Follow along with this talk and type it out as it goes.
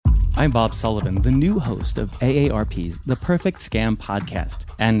I'm Bob Sullivan, the new host of AARP's The Perfect Scam podcast.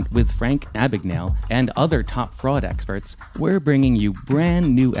 And with Frank Abagnale and other top fraud experts, we're bringing you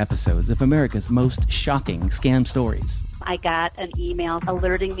brand new episodes of America's most shocking scam stories. I got an email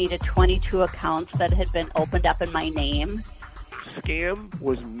alerting me to 22 accounts that had been opened up in my name. Scam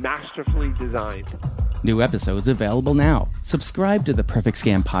was masterfully designed. New episodes available now. Subscribe to the Perfect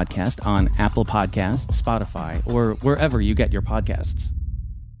Scam podcast on Apple Podcasts, Spotify, or wherever you get your podcasts.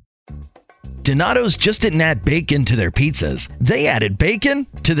 Donato's just didn't add bacon to their pizzas. They added bacon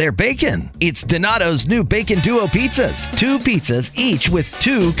to their bacon. It's Donato's new Bacon Duo pizzas. 2 pizzas, each with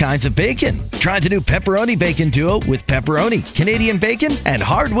 2 kinds of bacon. Try the new Pepperoni Bacon Duo with pepperoni, Canadian bacon, and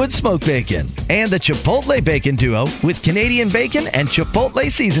hardwood smoked bacon. And the Chipotle Bacon Duo with Canadian bacon and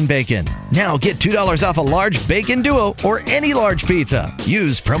Chipotle seasoned bacon. Now get $2 off a large Bacon Duo or any large pizza.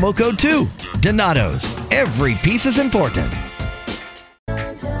 Use promo code 2. Donato's. Every piece is important.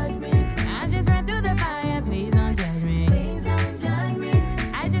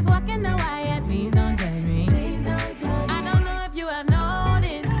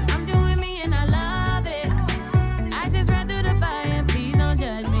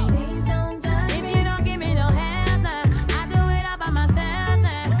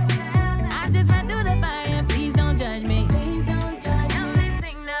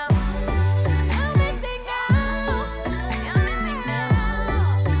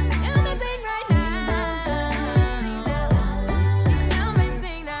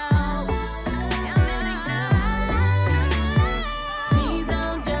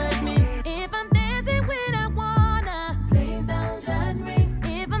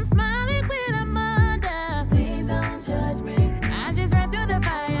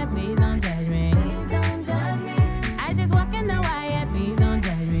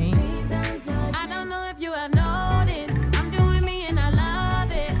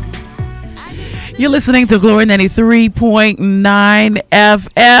 You're listening to Glory 93.9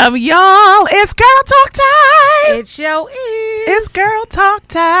 FM. Y'all, it's Girl Talk Time. It sure is. It's Girl Talk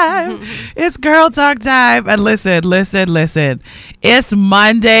Time. It's Girl Talk Time. And listen. It's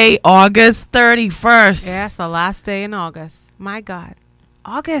Monday, August 31st. Yeah, it's the last day in August. My God.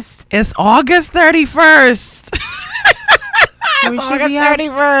 August. It's August 31st. It's August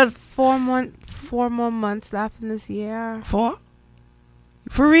 31st. 4 more months left in this year. 4?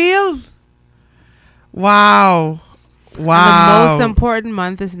 For real? Wow. And the most important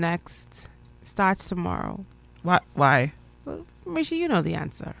month is next. Starts tomorrow. Why? Well, Marisha, you know the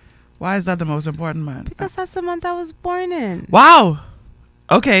answer. Why is that the most important month? Because that's the month I was born in. Wow.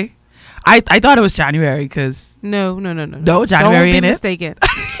 Okay. I thought it was January because... No, No, January ain't it? Don't be mistaken.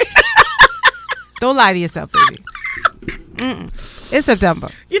 Don't lie to yourself, baby. It's September.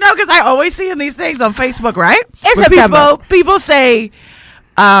 You know, because I always see in these things on Facebook, right? It's September. People say...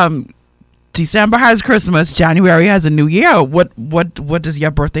 December has Christmas, January has a new year. What does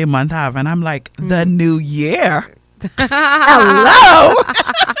your birthday month have? And I'm like, the new year. Hello.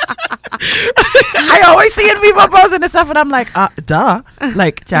 I always see people posting this stuff and I'm like, duh.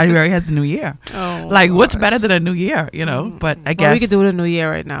 Like January has the new year. Oh, like what's better than a new year, you know? But I guess we could do it a new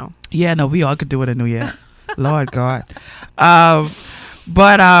year right now. Yeah, no, we all could do it a new year. Lord God.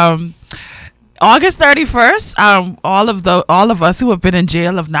 August 31st, all of us who have been in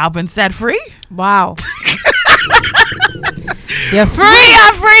jail have now been set free. Wow. You're free. We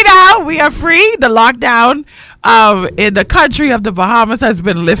are free now. We are free. The lockdown in the country of the Bahamas has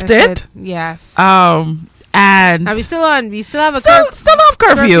been lifted. Yes. And we still have a still have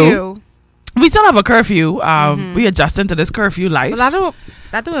curfew. We still have a curfew. We adjusting to this curfew life. Well,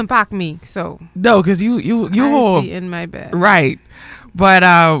 that don't impact me. So no, because you I be in my bed. Right.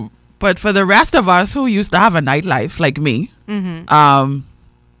 But for the rest of us who used to have a nightlife like me, I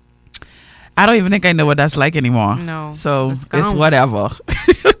don't even think I know what that's like anymore. No. So it's whatever.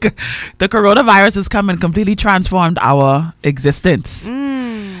 The coronavirus has come and completely transformed our existence.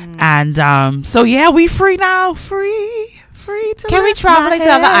 And so yeah, we free now. Free to Can we travel to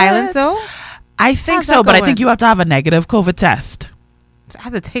other islands though? I think so, but I think you have to have a negative COVID test. I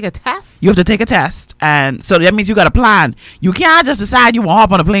have to take a test? You have to take a test. And so that means you got to plan. You can't just decide you want to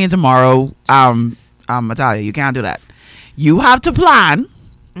hop on a plane tomorrow. Italia, you can't do that. You have to plan.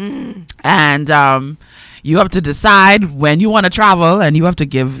 And you have to decide when you want to travel, and you have to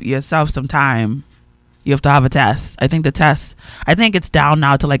give yourself some time. You have to have a test. I think it's down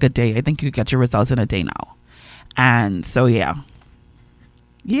now to like a day. I think you get your results in a day now. And so, yeah.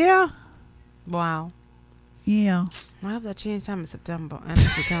 Wow. Yeah. I have that change time in September. End of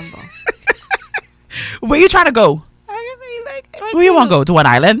September. Where you trying to go? Where you want to go? To what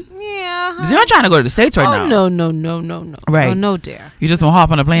island? Yeah, You're not trying to go to the States right now. No. Right. Oh, no, dear. You just want to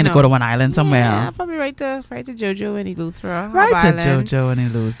hop on a plane to No. go to one island somewhere. Yeah, probably right to Jojo and Eleuthera. Right Hub to Island. Jojo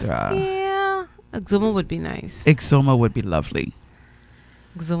and Eleuthera. Yeah. Exuma would be nice. Exuma would be lovely.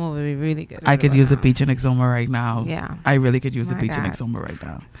 Exuma would be really good. I could use a beach in Exuma right now. Yeah. I really could use a My beach in God. Exuma right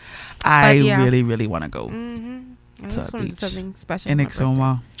now. I yeah. really, really want to go I to just a want to do beach something special in on my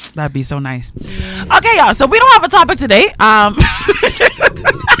Exuma. That'd be so nice. birthday. Okay, y'all. So we don't have a topic today.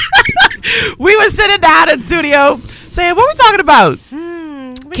 We were sitting down in studio saying, "What are we talking about?"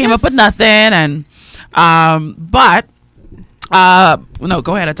 Came up with nothing, and but no,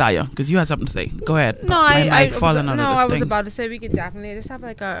 go ahead, Italia, because you had something to say. Go ahead. No, My I mic falling under I this was thing. about to say we could definitely just have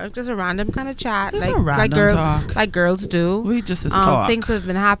like just a random kind of chat, Just a random talk. like girls do. We just talk. Things that have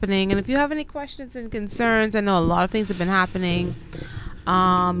been happening, and if you have any questions and concerns, I know a lot of things have been happening.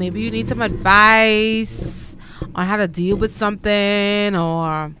 Maybe you need some advice on how to deal with something,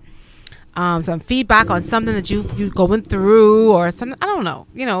 or some feedback on something that you're going through, or something. I don't know.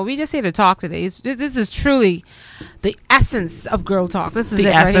 We just here to talk today. This is truly the essence of girl talk. This is The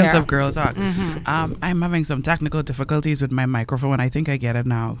it right essence here. of girl talk. I'm having some technical difficulties with my microphone. I think I get it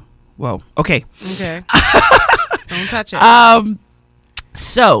now. Whoa. Okay. Okay. Don't touch it.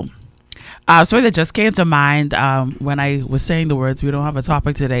 So, something that just came to mind when I was saying the words, we don't have a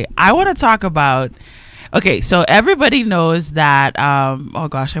topic today. I want to talk about. Okay, so everybody knows that. Oh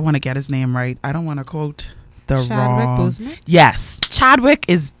gosh, I want to get his name right. I don't want to quote the Chadwick wrong. Boseman? Yes, Chadwick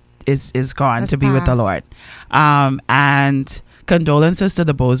is gone to be with the Lord. And condolences to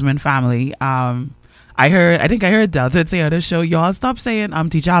the Boseman family. I think I heard Delta say on the show, y'all stop saying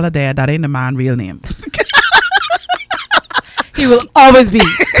T'Challa there. That ain't the man real name. He will always be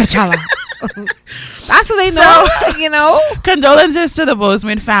T'Challa. That's what they know. Condolences to the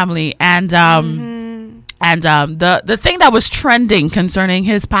Boseman family, and the thing that was trending concerning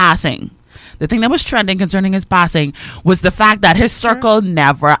his passing. The thing that was trending concerning his passing was the fact that his circle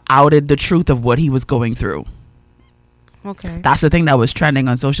never outed the truth of what he was going through. Okay. That's the thing that was trending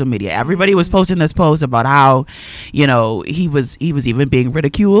on social media. Everybody was posting this post about how, he was even being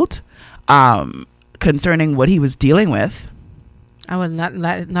ridiculed concerning what he was dealing with. I was not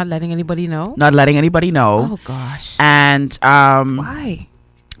letting anybody know. Not letting anybody know. Oh gosh. And Why?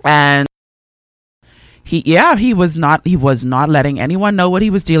 and he was not letting anyone know what he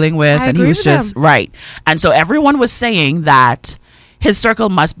was dealing with, I and he agree was with just him. right. And so everyone was saying that his circle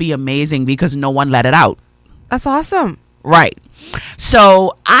must be amazing because no one let it out. That's awesome. Right.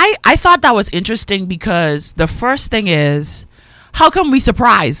 So I thought that was interesting because the first thing is, how come we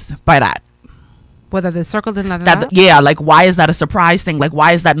surprised by that? Whether the circle didn't let it out? Yeah, like why is that a surprise thing? Like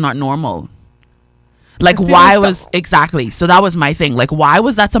why is that not normal? Like Because why people was exactly? So that was my thing. Like why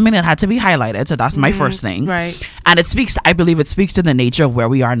was that something that had to be highlighted? So that's my first thing. Right. And I believe it speaks to the nature of where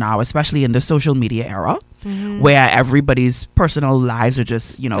we are now, especially in the social media era, where everybody's personal lives are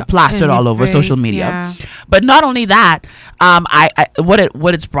just, plastered all over social media. Yeah. But not only that,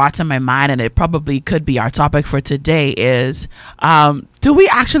 what it's brought to my mind, and it probably could be our topic for today, is do we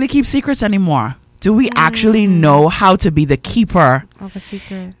actually keep secrets anymore? Do we actually know how to be the keeper Of a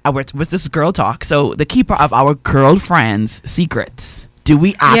secret. with this girl talk? So the keeper of our girlfriends' secrets. Do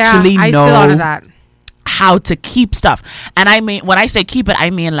we actually I still honor know that. how to keep stuff? And I mean, when I say keep it, I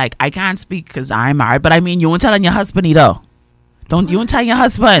mean like I can't speak because I'm married, but I mean you won't tell your husband either. You won't tell your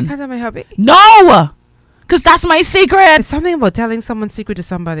husband. Can I tell my hubby? No, because that's my secret. There's something about telling someone's secret to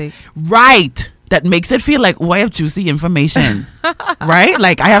somebody. Right. That makes it feel like, I have juicy information, right?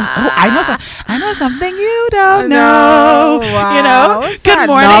 Like I know something you don't know. Wow. What's Good that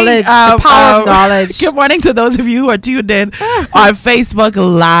morning, knowledge? The power of knowledge. Good morning to those of you who are tuned in on Facebook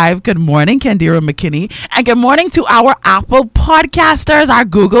Live. Good morning, Kendira McKinney, and good morning to our Apple podcasters, our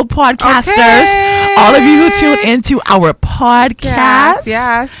Google podcasters, Okay. all of you who tune into our podcast.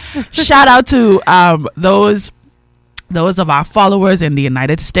 Yes. Shout out to those of our followers in the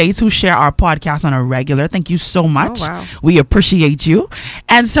United States who share our podcast on a regular. Thank you so much. Oh, wow. We appreciate you.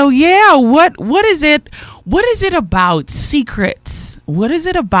 And so, yeah, what is it about secrets? What is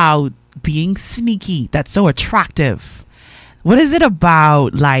it about being sneaky that's so attractive? What is it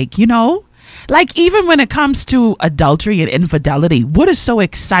about, like even when it comes to adultery and infidelity, what is so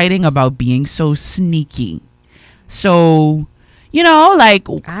exciting about being so sneaky? So, I don't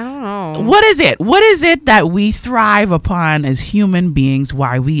know. what is it? What is it that we thrive upon as human beings?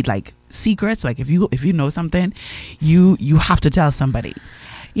 Why we like secrets? Like if you know something, you have to tell somebody,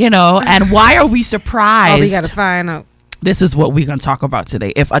 and why are we surprised? Oh, we gotta find out. This is what we're gonna talk about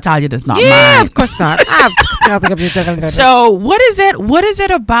today. If Italia does not Yeah, mind. of course not. So what is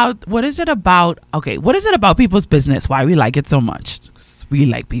it about? Okay, what is it about people's business? Why we like it so much? We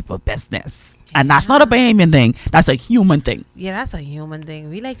like people business. And that's not a Bahamian thing. That's a human thing. Yeah, that's a human thing.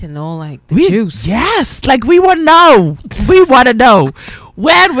 We like to know, like, the We, juice. yes, like we want to know. We want to know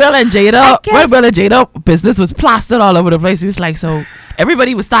when Will and Jada business was plastered all over the place. It was like, so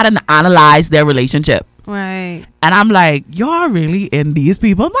everybody was starting to analyze their relationship, Right. and I'm like, y'all really in these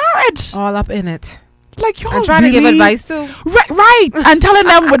people's marriage? All up in it. Like y'all I'm trying to give advice too. right, and telling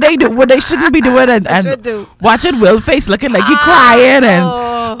them what they do, what they shouldn't be doing, and should do. watching Will face looking like he crying, and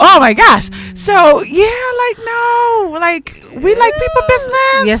oh my gosh. So yeah, like no, like we like people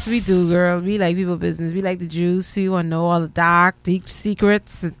business. Yes, we do, girl. We like people business. We like the juice. We want to know all the dark, deep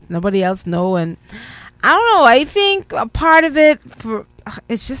secrets that nobody else know. And I don't know. I think a part of it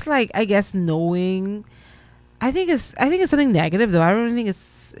it's just like, I guess, knowing. I think it's something negative though. I don't think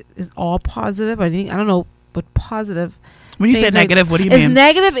it's all positive. I don't know, but positive. When you say negative, what do you mean? It's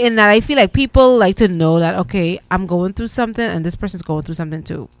negative in that I feel like people like to know that, okay, I'm going through something and this person's going through something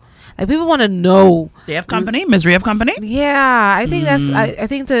too. Like, people want to know. They have company, misery of company. Yeah, I think that's. I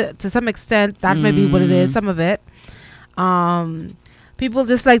think to some extent that may be what it is. Some of it. People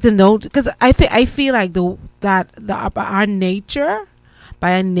just like to know, because I feel like our nature,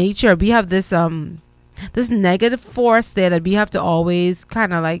 by our nature, we have this this negative force there that we have to always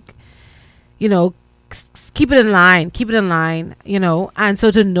kind of like, keep it in line, and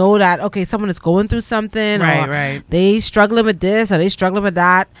so to know that, okay, someone is going through something, right, they struggling with this or they struggling with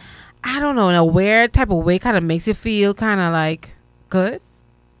that, I don't know, in a weird type of way, kind of makes you feel kind of like good.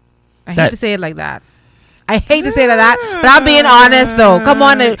 I hate to say it like that. I hate to say that, but I'm being honest though. Come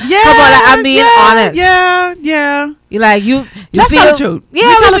on, I'm being honest. Yeah. You like you. Let's tell the truth. Yeah,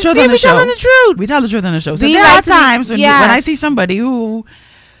 we tell the truth on the show. We tell the truth in the show. So there are times when I see somebody who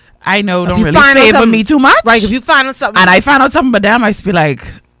I know don't really favor me too much. Right. If you find out something, and I find out something about them, I just be like,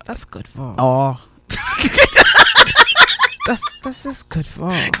 "That's good for." Oh. That's just good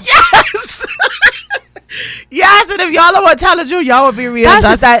for. Yes. Yes, and if y'all don't want to tell the truth, y'all will be real.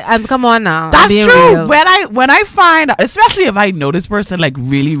 Come on now. That's true. Real. When I find, especially if I know this person like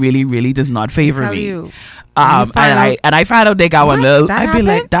really, really, really does not favor me, and I find out they got one little, I'd be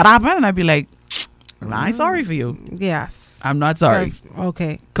like, that happened, and I'd be like, I'm sorry for you. Yes. I'm not sorry.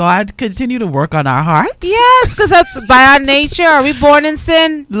 Okay. God, continue to work on our hearts. Yes, because by our nature, are we born in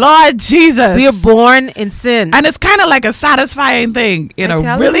sin? Lord Jesus. We are born in sin. And it's kind of like a satisfying thing in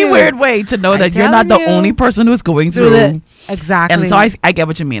a really weird way to know that you're not the only person who's going through it. Exactly. And so I get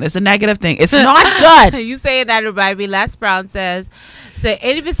what you mean. It's a negative thing. It's not good. You saying that reminds me. Les Brown says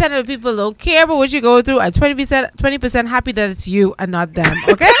 80% of the people don't care about what you go through, and 20% happy that it's you and not them.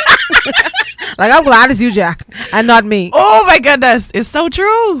 Okay? Like, I'm glad it's you, Jack, and not me. Oh my goodness, it's so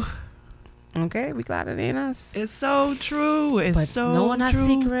true. Okay, we glad it ain't us. It's so true. It's so true. No one has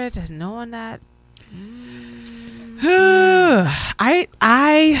secret, and no one that.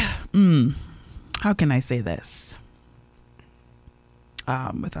 How can I say this?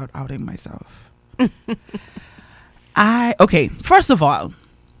 Without outing myself. First of all,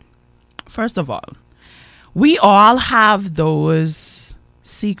 we all have those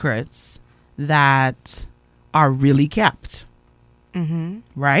secrets that are really kept. Mm-hmm.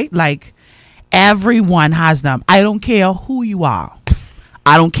 Right? Like, everyone has them. I don't care who you are.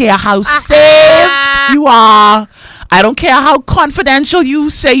 I don't care how saved you are. I don't care how confidential you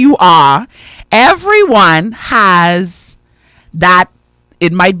say you are. Everyone has that.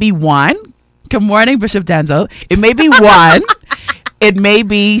 It might be one. Good morning, Bishop Denzel. It may be one. It may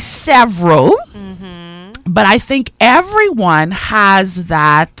be several. Mm-hmm. But I think everyone has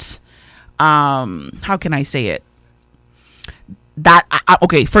that. How can I say it? That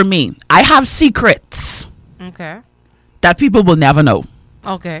for me, I have secrets. Okay. That people will never know.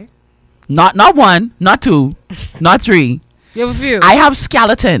 Okay. Not one, not two, not three. You have a few. I have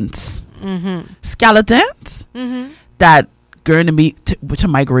skeletons. Mm-hmm. Skeletons that going to me to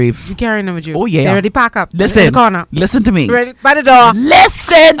my grave. You carrying them with you? Oh yeah. They ready pack up. Listen. In the corner. Listen to me. Ready by the door.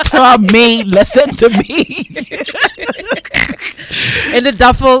 Listen to me. Listen to me. In the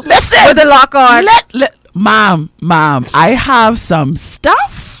duffel. Listen. With the lock on. Mom, I have some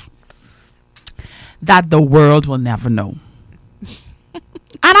stuff that the world will never know.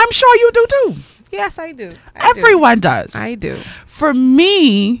 And I'm sure you do too. Yes, I do. Everyone does. I do. For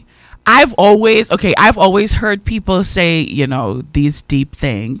me, I've always heard people say, these deep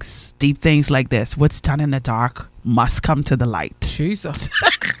things like this. What's done in the dark must come to the light. Jesus.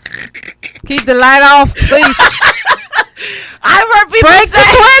 Keep the light off, please. I've heard people break say,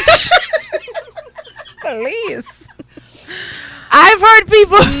 the switch. Please. I've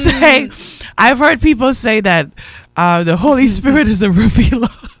heard people say that the Holy Spirit is a revealer.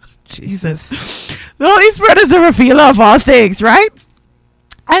 Jesus. The Holy Spirit is the revealer of all things, right?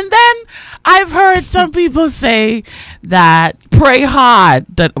 And then I've heard some people say that pray hard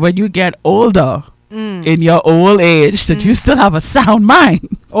that when you get older, in your old age, that you still have a sound mind.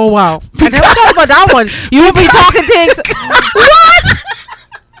 Oh, wow. I never thought about that one. You will be talking things.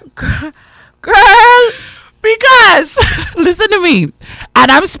 What? Girl. Because, listen to me,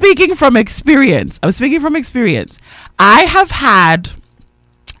 and I'm speaking from experience. I have had,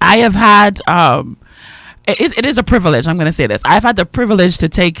 it is a privilege. I'm going to say this. I've had the privilege to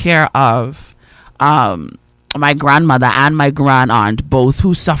take care of my grandmother and my grandaunt, both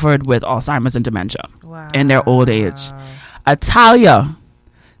who suffered with Alzheimer's and dementia in their old age. Italia,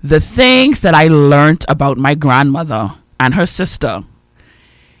 the things that I learned about my grandmother and her sister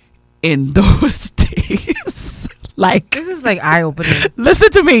in those days, like, this is like eye-opening.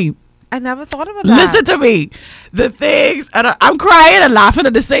 Listen to me. I never thought about that. Listen to me. The things, and I'm crying and laughing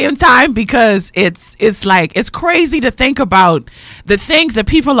at the same time, because it's like, it's crazy to think about the things that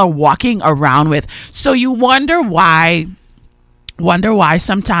people are walking around with. So you wonder why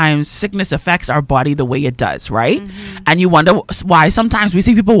sometimes sickness affects our body the way it does, right? And you wonder why sometimes we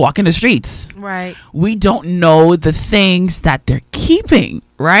see people walk in the streets. Right. We don't know the things that they're keeping,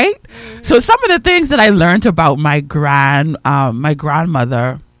 right? So some of the things that I learned about my grandmother,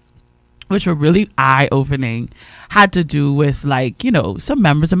 which were really eye-opening, had to do with, like, you know, some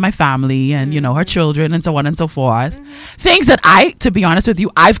members of my family and, you know, her children and so on and so forth. Things that to be honest with you,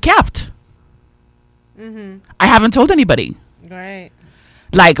 I've kept. I haven't told anybody. Right.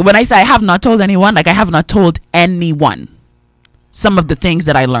 Like, when I say I have not told anyone, like, I have not told anyone some of the things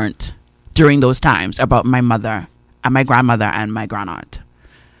that I learned during those times about my mother and my grandmother and my grandaunt.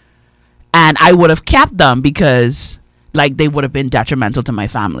 And I would have kept them because, like, they would have been detrimental to my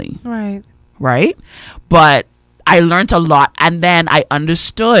family. Right? But I learned a lot, and then I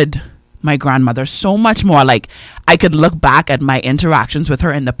understood my grandmother so much more. Like, I could look back at my interactions with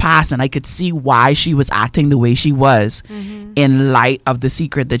her in the past, and I could see why she was acting the way she was in light of the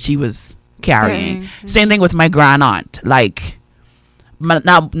secret that she was carrying. Same thing with my grandaunt. Like,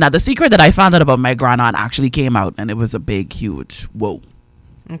 now the secret that I found out about my grandaunt actually came out, and it was a big, huge whoa.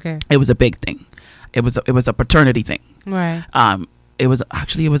 Okay. It was a big thing. It was a paternity thing. Right. It was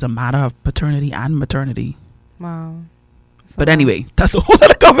a matter of paternity and maternity. Wow. But anyway, that's a whole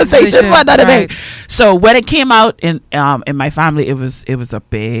other conversation for another day. So when it came out in my family, it was a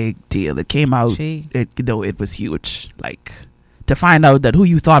big deal. It came out, it was huge. Like, to find out that who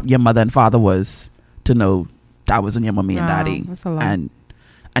you thought your mother and father was, to know that wasn't your mommy and daddy, that's a lot. and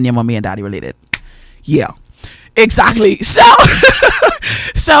your mommy and daddy related. Yeah, exactly. So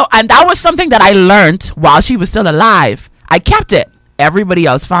and that was something that I learned while she was still alive. I kept it. Everybody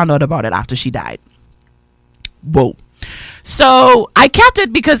else found out about it after she died. Whoa. So I kept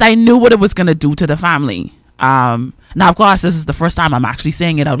it because I knew what it was going to do to the family. Now, of course, this is the first time I'm actually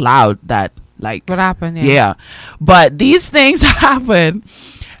saying it out loud, that, like, what happened. Yeah. But these things happen,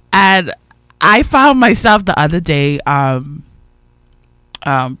 and I found myself the other day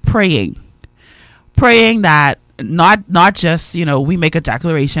praying that not just, you know, we make a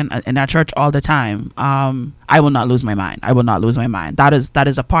declaration in our church all the time. I will not lose my mind. I will not lose my mind. That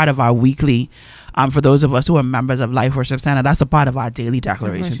is a part of our weekly. For those of us who are members of Life Worship Center, that's a part of our daily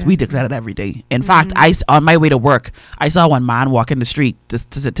declarations. We declare it every day. In fact, on my way to work, I saw one man walk in the street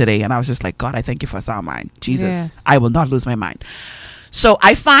today, and I was just like, God, I thank you for a sound mind. Jesus, I will not lose my mind. So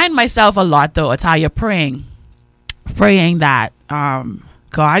I find myself a lot, though, Italia, praying that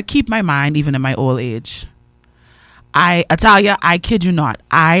God, keep my mind even in my old age. Italia, I kid you not,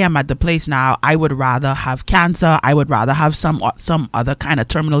 I am at the place now, I would rather have cancer, I would rather have some other kind of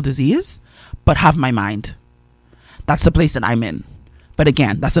terminal disease, but have my mind. That's the place that I'm in. But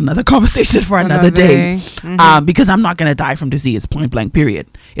again, that's another conversation for another day. Because I'm not going to die from disease, point blank, period.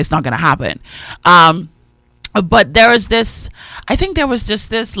 It's not going to happen. But there was this, I think there was just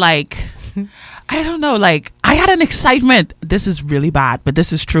this, like, I don't know, like, I had an excitement. This is really bad, but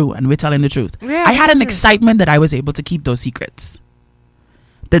this is true, and we're telling the truth. Yeah, I had an excitement that I was able to keep those secrets.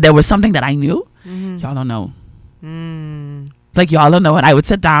 That there was something that I knew. Y'all don't know. Like, y'all don't know. And I would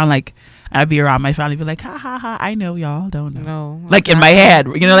sit down, like, I'd be around my family, be like, ha ha ha, I know, y'all don't know. No, like, in my head,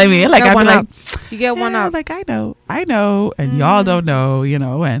 you know what I mean? Like, I'd be like, you get one up. Like, I know, and y'all don't know, you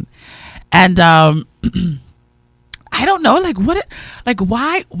know, and I don't know, like,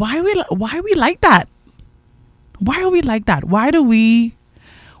 why we like that? Why are we like that? Why do we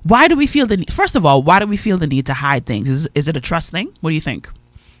feel the need? First of all, why do we feel the need to hide things? Is it a trust thing? What do you think?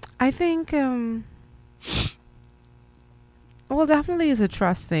 I think, well, definitely is a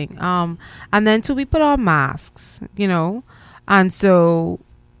trust thing. And then too, we put on masks, you know, and so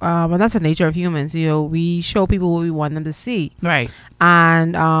and that's the nature of humans. We show people what we want them to see, Right.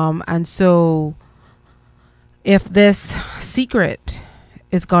 and so if this secret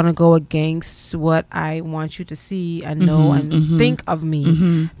is gonna go against what I want you to see and know and think of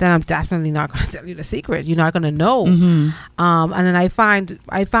me, then I'm definitely not gonna tell you the secret. You're not gonna know. And then I find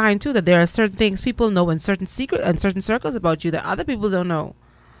too that there are certain things people know in certain circles about you that other people don't know.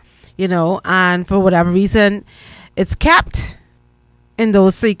 And for whatever reason, it's kept in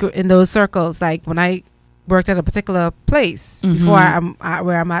those circles. Like when I worked at a particular place before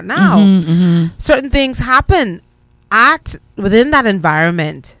where I'm at now, certain things happen within that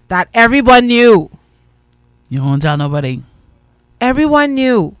environment that everyone knew. You won't tell nobody. Everyone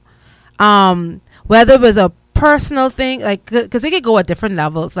knew. Whether it was a personal thing, like, because it could go at different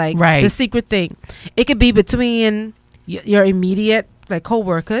levels. Like the secret thing, it could be between your immediate like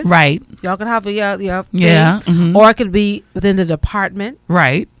co-workers. Right. Y'all could have your thing, or it could be within the department.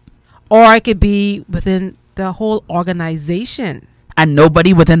 Right. Or it could be within the whole organization. And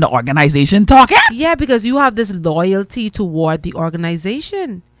nobody within the organization talking? Yeah, because you have this loyalty toward the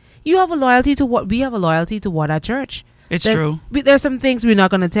organization. You have a loyalty to what we have a loyalty toward our church. It's true. There's some things we're not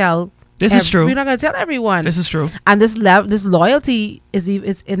going to tell. This is true. We're not going to tell everyone. This is true. And this loyalty is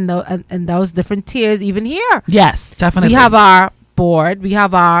in those different tiers even here. Yes, definitely. We have our board. We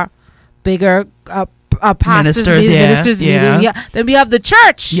have our bigger pastors ministers meeting. Yeah. Then we have the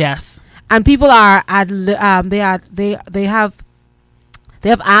church. Yes. And people are at they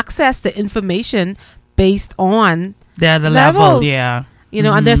have access to information based on the level. Yeah.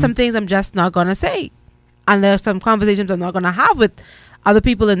 And there's some things I'm just not gonna say, and there's some conversations I'm not gonna have with other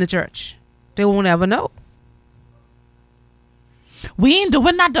people in the church. They won't ever know. We ain't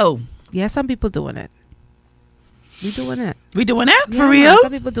doing that though. Yeah, some people doing it. We doing it. We doing it yeah, for real?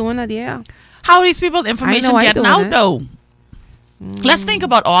 Some people doing it. Yeah. How are these people information getting out though? Let's think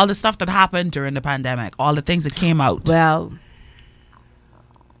about all the stuff that happened during the pandemic. All the things that came out. Well,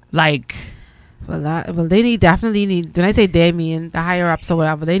 like. Well, they definitely need. When I say they, mean the higher ups or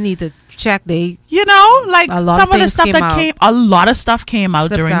whatever, they need to check. Like some of the stuff that came, a lot of stuff came out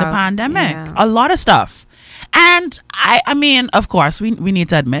during the pandemic. Yeah. A lot of stuff, and I mean, of course, we need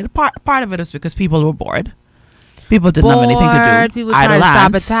to admit part of it is because people were bored. People didn't have anything to do. People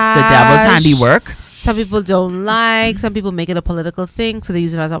trying to sabotage. The devil's handiwork. Some people don't like. Some people make it a political thing, so they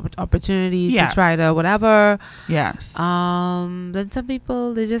use it as an opportunity to try to whatever. Yes. Then some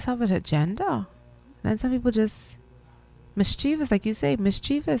people, they just have an agenda. Then some people just mischievous, like you say,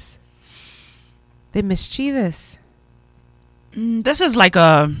 mischievous. They're mischievous. This is like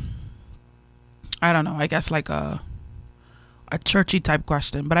I don't know, I guess like a churchy type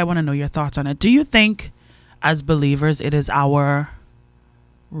question, but I want to know your thoughts on it. Do you think as believers it is our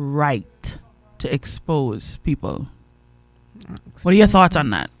right to expose people? What are your thoughts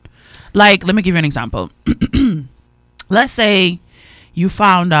on that? Like, let me give you an example. Let's say you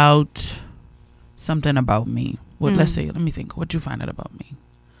found out something about me. Well, let me think. What'd you find out about me?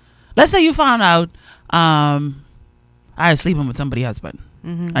 Let's say you found out I was sleeping with somebody's husband,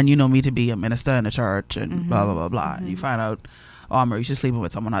 and you know me to be a minister in the church and blah blah blah blah. And you find out, Marisha's sleeping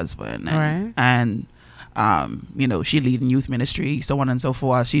with someone's husband, and she leading youth ministry, so on and so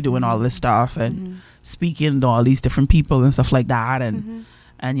forth. She doing all this stuff and speaking to all these different people and stuff like that, and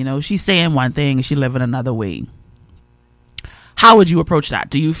she's saying one thing and she living another way. How would you approach that?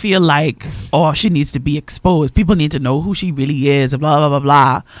 Do you feel like, she needs to be exposed? People need to know who she really is, blah, blah, blah,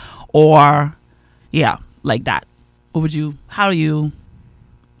 blah. Or, like that. What would you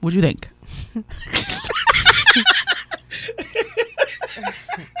think?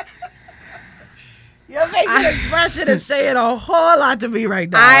 Your facial expression is saying a whole lot to me right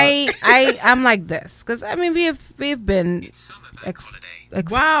now. I'm like this, because, I mean, we've been...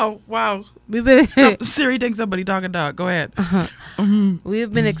 Wow. We've been Siri thinks somebody talking dog. Go ahead.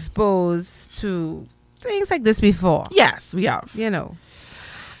 We've been exposed to things like this before. Yes, we have.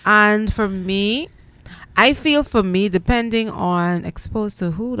 And for me, I feel depending on exposed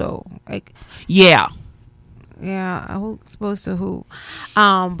to who though. Like who exposed to who.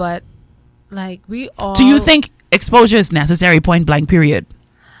 But like we all. Do you think exposure is necessary? Point blank. Period.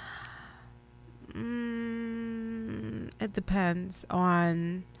 It depends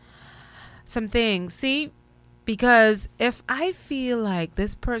on some things. See, because if I feel like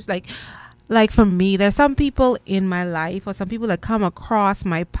this person, like for me, there's some people in my life or some people that come across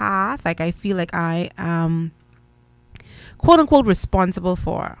my path, like I feel like I am quote unquote responsible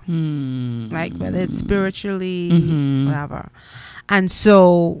for, like whether it's spiritually, whatever. And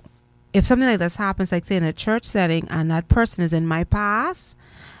so if something like this happens, like say in a church setting, and that person is in my path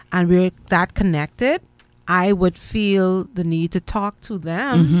and we're that connected, I would feel the need to talk to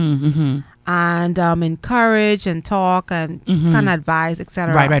them and encourage and talk and kind of advise,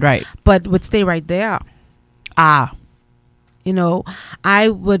 etc. Right. But would stay right there. You know, I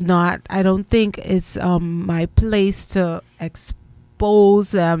don't think it's my place to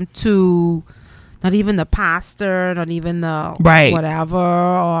expose them to not even the pastor, not even the whatever,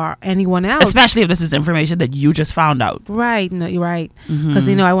 or anyone else. Especially if this is information that you just found out. Right. No, you're right. Because,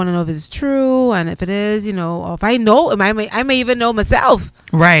 you know, I want to know if it's true. And if it is, you know, or if I know, I may even know myself.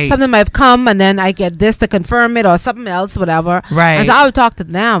 Right. Something might have come and then I get this to confirm it or something else, whatever. Right. And so I would talk to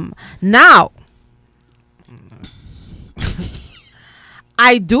them. Now,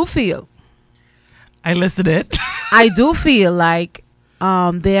 I do feel. I listed it. I do feel like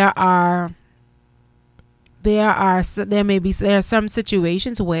there are some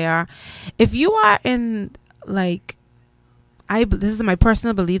situations where if you are in, like, this is my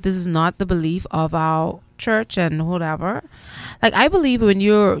personal belief, this is not the belief of our church and whatever, like, I believe when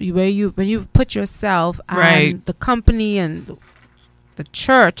you put yourself and the company and the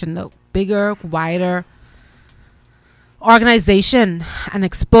church and the bigger, wider organization and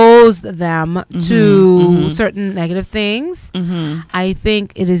expose them to certain negative things, I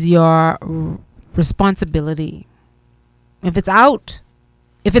think it is your responsibility. If it's out,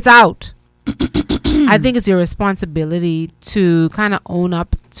 I think it's your responsibility to kind of own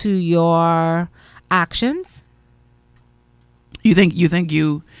up to your actions.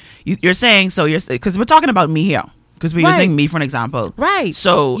 You're saying, so you're, because we're talking about me here, because we're using me for an example, right?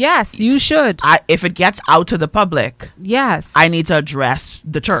 So yes, you should. If it gets out to the public, yes, I need to address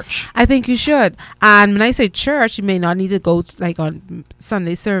the church. I think you should. And when I say church, you may not need to go like on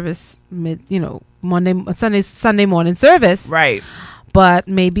Sunday service, Sunday morning service, right? But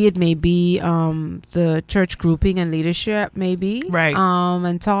maybe it may be the church grouping and leadership, maybe, right?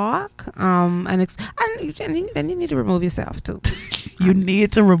 And talk, and then you need to remove yourself too. You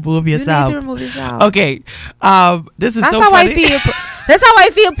need to remove yourself. You need to remove yourself. Okay, this is that's so how funny. I feel. That's how I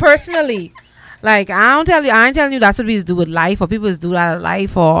feel personally. Like, I ain't telling you that's what we do with life, or people do that in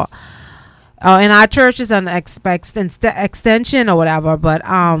life, or in our church is an extension or whatever. But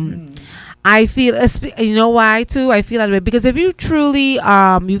I feel, you know why too? I feel that way because if you truly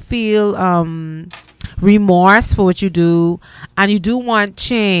you feel remorse for what you do and you do want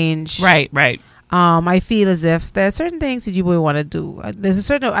change, right. I feel as if there are certain things that you would want to do. There's a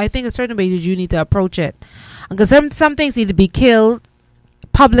certain way that you need to approach it, because some things need to be killed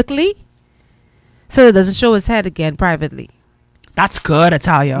publicly so it doesn't show its head again privately. That's good,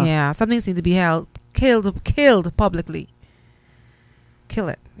 Italia. Yeah, some things need to be killed publicly. Kill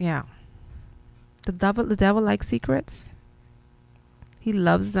it. Yeah. The devil likes secrets. He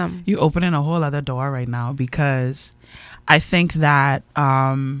loves them. You're opening a whole other door right now, because I think that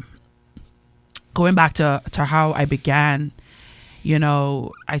going back to how I began, you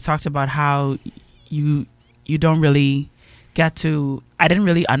know, I talked about how you don't really get to, I didn't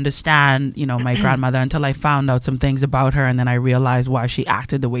really understand, you know, my grandmother until I found out some things about her, and then I realized why she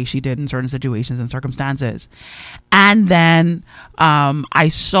acted the way she did in certain situations and circumstances. And then I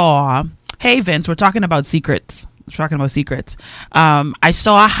saw, hey Vince, we're talking about secrets. I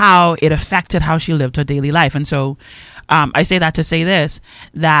saw how it affected how she lived her daily life. And so I say that to say this,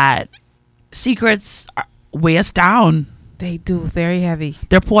 that secrets weigh us down. They do, very heavy.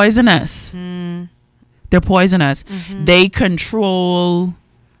 They're poisonous. They're poisonous. They control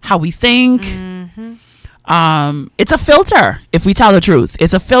how we think. It's a filter, if we tell the truth.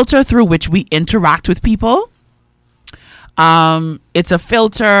 It's a filter through which we interact with people. It's a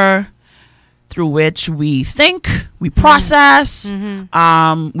filter through which we think, we process,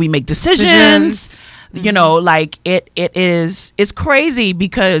 we make decisions. You know, like it's crazy,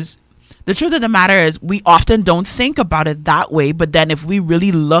 because the truth of the matter is we often don't think about it that way. But then if we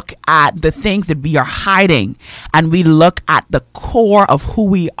really look at the things that we are hiding and we look at the core of who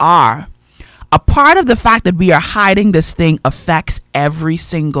we are, a part of the fact that we are hiding this thing affects every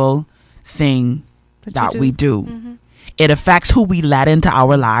single thing that we do. It affects who we let into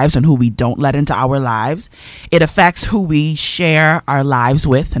our lives and who we don't let into our lives. It affects who we share our lives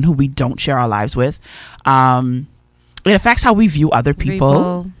with and who we don't share our lives with. It affects how we view other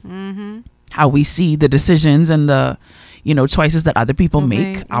people. How we see the decisions and the, you know, choices that other people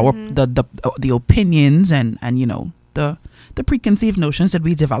make. Our the opinions and you know, the preconceived notions that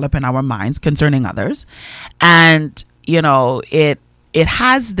we develop in our minds concerning others. And you know, it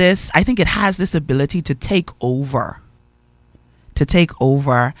has this, I think it has this ability to take over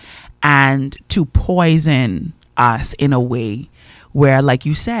and to poison us in a way where, like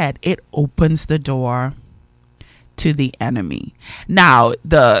you said, it opens the door to the enemy. Now,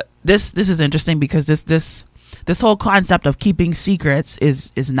 this is interesting because this whole concept of keeping secrets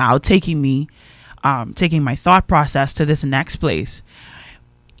is now taking me taking my thought process to this next place.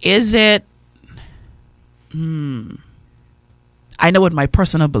 Is it I know what my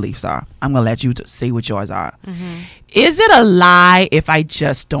personal beliefs are. I'm going to let you say what yours are. Is it a lie if I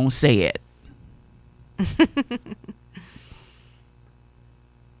just don't say it?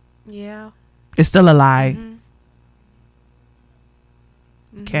 Yeah. It's still a lie.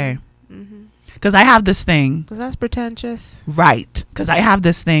 Okay. Because I have this thing. Because that's pretentious. Right. Because I have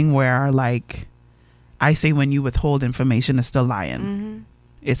this thing where, like, I say when you withhold information, it's still lying.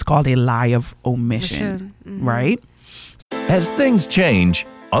 It's called a lie of omission. Right? As things change,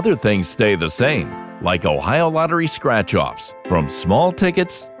 other things stay the same, like Ohio Lottery scratch-offs. From small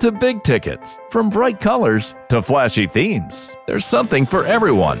tickets to big tickets, from bright colors to flashy themes. There's something for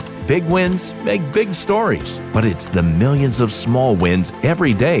everyone. Big wins make big stories, but it's the millions of small wins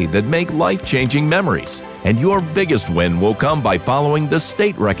every day that make life-changing memories. And your biggest win will come by following the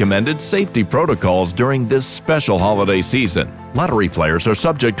state-recommended safety protocols during this special holiday season. Lottery players are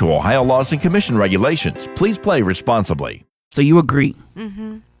subject to Ohio laws and commission regulations. Please play responsibly. So you agree?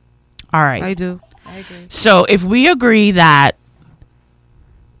 All right. I do. I agree. So if we agree that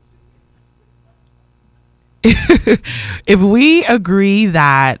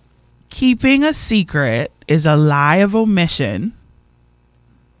keeping a secret is a lie of omission,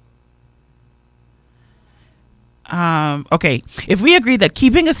 if we agree that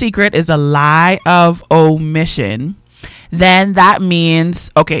keeping a secret is a lie of omission, then that means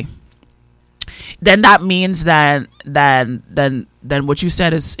then what you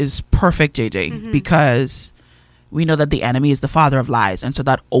said is perfect, JJ, because we know that the enemy is the father of lies, and so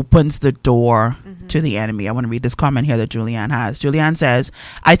that opens the door to the enemy. I want to read this comment here that Julianne has. Julianne says,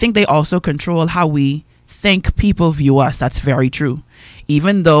 I think they also control how we think people view us. That's very true,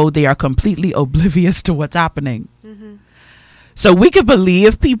 even though they are completely oblivious to what's happening. So we could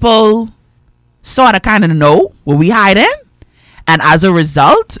believe people sort of kind of know what we hide in, and as a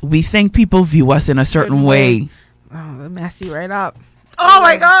result, we think people view us in a certain way. Oh, it'll mess you right up. Oh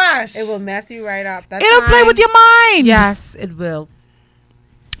my gosh. It will mess you right up. It'll play with your mind. Yes, it will.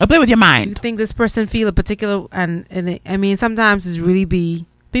 It'll play with your mind. You think this person feel a particular, and it, I mean, sometimes it's really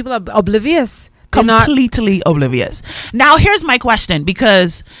people are oblivious. Completely oblivious. Now, here's my question,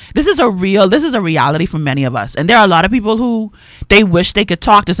 because this is a reality for many of us. And there are a lot of people who they wish they could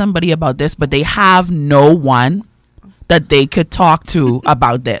talk to somebody about this, but they have no one that they could talk to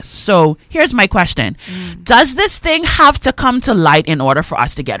about this. So here's my question. Does this thing have to come to light in order for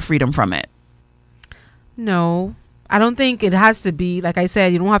us to get freedom from it? No, I don't think it has to be. Like I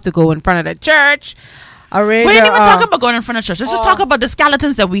said, you don't have to go in front of the church. We ain't even talking about going in front of church. Let's just talk about the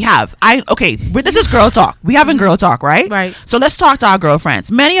skeletons that we have. This is girl talk. We having girl talk, right? Right. So let's talk to our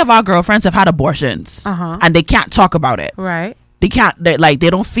girlfriends. Many of our girlfriends have had abortions, and they can't talk about it. Right. They can't. They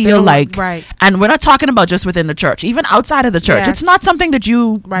don't feel right. And we're not talking about just within the church, even outside of the church. Yes. It's not something that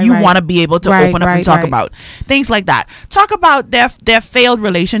you want to be able to open up and talk about. Things like that. Talk about their failed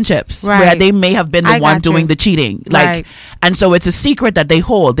relationships where they may have been the one doing the cheating. And so it's a secret that they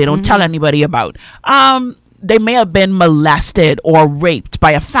hold. They don't tell anybody about. They may have been molested or raped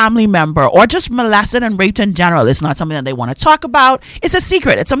by a family member, or just molested and raped in general. It's not something that they want to talk about. It's a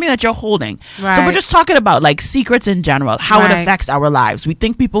secret. It's something that you're holding. Right. So we're just talking about like secrets in general, how it affects our lives. We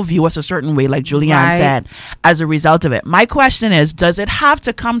think people view us a certain way, like Julianne said, as a result of it. My question is, does it have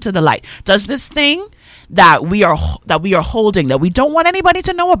to come to the light? Does this thing that we are holding, that we don't want anybody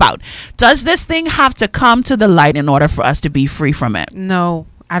to know about, does this thing have to come to the light in order for us to be free from it? No.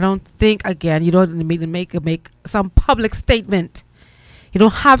 I don't think, again, you don't need to make some public statement. You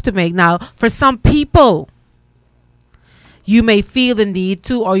don't have to make. Now, for some people, you may feel the need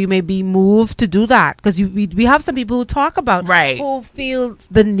to, or you may be moved to do that, because we have some people who talk about, who feel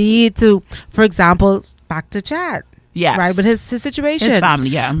the need to, for example, back to Chad. Yes. Right, with his situation. His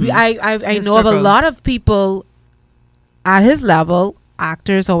family, yeah. I know of a lot of people at his level,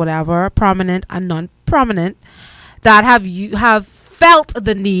 actors or whatever, prominent and non-prominent, that have felt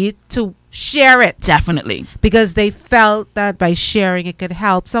the need to share it. Definitely. Because they felt that by sharing it could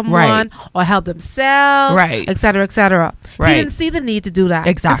help someone or help themselves, et cetera, et cetera. He didn't see the need to do that.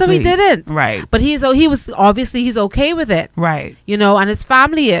 Exactly. And so he didn't. Right. But he was obviously he's okay with it. Right. And his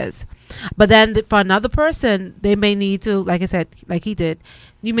family is. But then for another person, they may need to, like I said, like he did,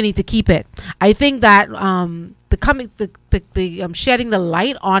 you may need to keep it. I think that the shedding the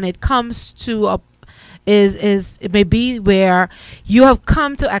light on it comes to a is it may be where you have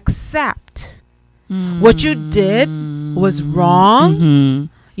come to accept what you did was wrong,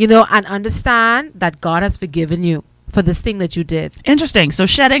 and understand that God has forgiven you. for this thing that you did. Interesting. So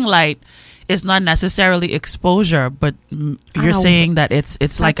shedding light is not necessarily exposure, but you're saying that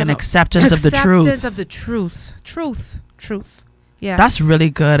it's like an acceptance of the truth. Acceptance of the truth. Yeah. That's really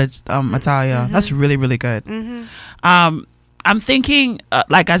good, Italia. That's really, really good. I'm thinking,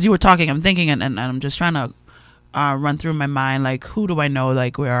 like, as you were talking, I'm thinking, and I'm just trying to run through my mind, like, who do I know,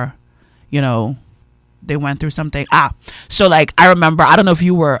 like, where, they went through something. So, like, I remember, I don't know if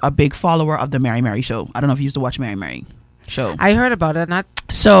you were a big follower of the Mary show. I don't know if you used to watch Mary show. I heard about it, not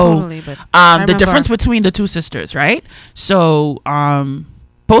so, totally, but the difference between the two sisters, right? So,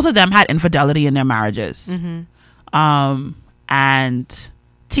 both of them had infidelity in their marriages. And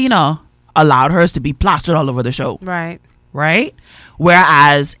Tina allowed hers to be plastered all over the show. Right?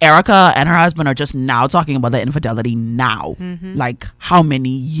 Whereas Erica and her husband are just now talking about the infidelity now. Like, how many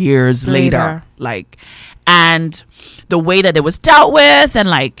years later? Like, and the way that it was dealt with, and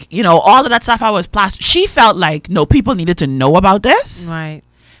like, all of that stuff I was plastered. She felt like, no, people needed to know about this. Right.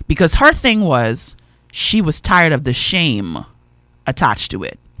 Because her thing was, she was tired of the shame attached to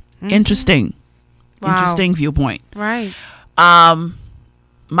it. Interesting. Wow. Interesting viewpoint. Right.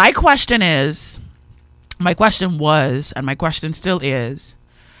 My question was, and my question still is,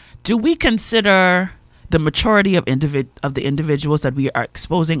 do we consider the maturity of the individuals that we are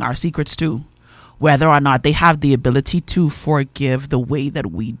exposing our secrets to, whether or not they have the ability to forgive the way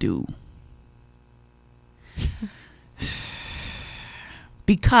that we do?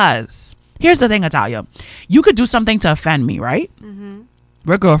 Because here's the thing, Italia. You could do something to offend me, right?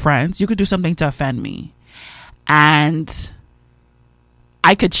 We're girlfriends. You could do something to offend me. And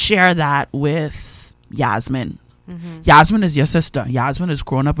I could share that with Yasmin. Yasmin is your sister. Yasmin has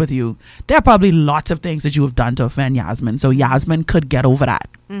grown up with you. There are probably lots of things that you have done to offend Yasmin. So Yasmin could get over that.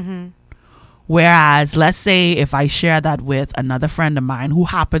 Whereas, let's say if I share that with another friend of mine who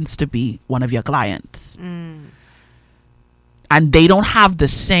happens to be one of your clients. And they don't have the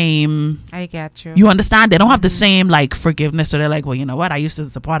same... I get you. You understand? They don't have the same, like, forgiveness. So they're like, well, you know what? I used to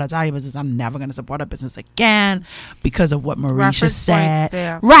support Italia business. I'm never going to support a business again because of what Mericha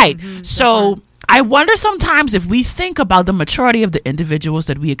said. Right. So I wonder sometimes if we think about the maturity of the individuals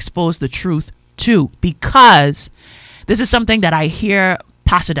that we expose the truth to, because this is something that I hear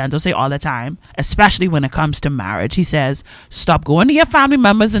Pastor Denzel say all the time, especially when it comes to marriage. He says, stop going to your family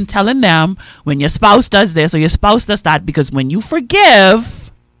members and telling them when your spouse does this or your spouse does that, because when you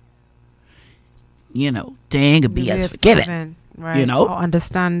forgive, they ain't gonna be as forgiving. Right. Or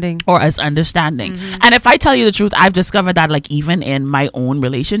understanding. And if I tell you the truth, I've discovered that, like, even in my own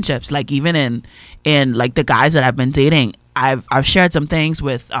relationships, like even in like the guys that I've been dating, I've shared some things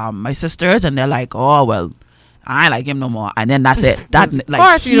with my sisters, and they're like, oh, well, I ain't like him no more, and then that's it. That, like, of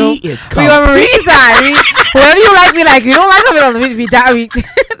course, he is complete. Whoever you like me, like, you don't like him,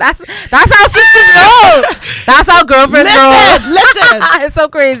 that's how sisters roll. That's how girlfriends roll. Listen, it's so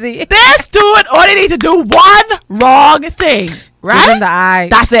crazy. This dude only need to do one wrong thing, right? Give him the eye.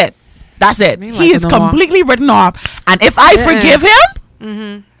 That's it. He is completely written off. And if I forgive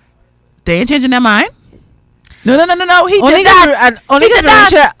him, they ain't changing their mind. No. He only did that. Only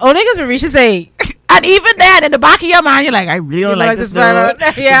because Mericha say. And even then, in the back of your mind, you're like, I really don't like this dude.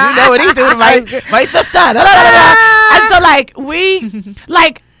 Yeah. You know what he's doing to my sister. And so, like,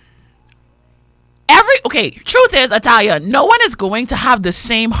 truth is, Italia, no one is going to have the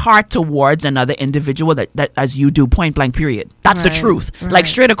same heart towards another individual that as you do, point blank, period. That's the truth. Right. Like,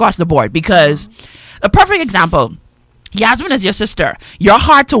 straight across the board. Because a perfect example, Yasmin is your sister. Your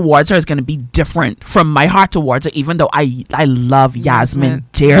heart towards her is going to be different from my heart towards her, even though I love Yasmin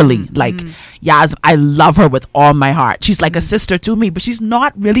dearly. Like, Yasmin, I love her with all my heart. She's like a sister to me, but she's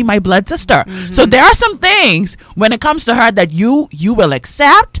not really my blood sister. So there are some things when it comes to her that you will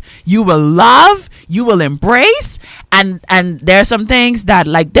accept, you will love, you will embrace, and there are some things that,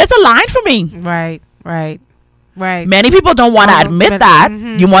 like, there's a line for me. Right. Many people don't want to admit that.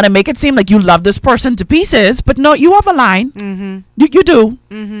 You want to make it seem like you love this person to pieces, but no, you have a line. You do.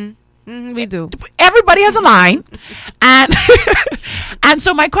 We do. Everybody has a line. And and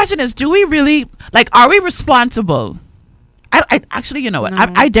so my question is, do we really, like, are we responsible? I actually, you know what?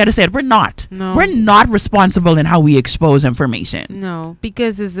 No. I dare to say it. We're not. No. We're not responsible in how we expose information. No,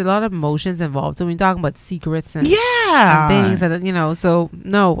 because there's a lot of emotions involved. So we're talking about secrets and things, and, so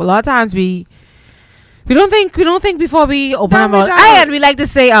no, a lot of times we don't think before we open our mouth. And we like to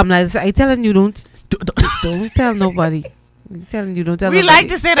say, I telling you don't tell nobody. We telling you don't tell nobody. We like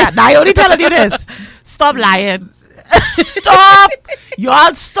to say that. Now I only telling you this. Stop lying. Stop.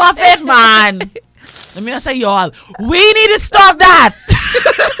 Y'all stop it, man. Let me not say y'all. We need to stop that.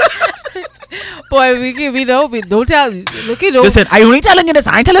 Boy, we don't tell you. Look, listen, I only telling you this.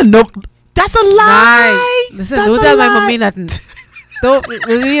 I ain't telling no. That's a lie. Listen, That's don't a tell my lie. mommy nothing. Don't we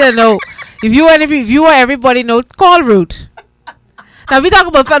need to know. If you want everybody know, call Ruth. Now we ain't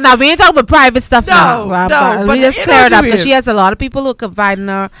talking about private stuff now. No, We just but clear it up you because mean. she has a lot of people who confide in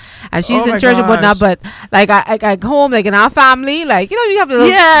her, and she's Oh in my church and whatnot. gosh. But like I home, like in our family, like you have little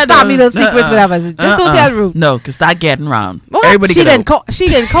family little secrets, whatever. Just don't tell Ruth. No, because that getting round. What? Everybody She get out. she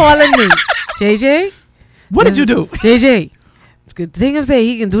didn't calling me. JJ, What did you do? JJ, good thing I'm saying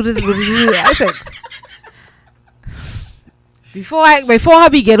he can do this. I said. Before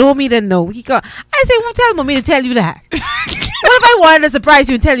hubby get home, he didn't know. He got. I say, well, tell mommy to tell you that. What if I wanted to surprise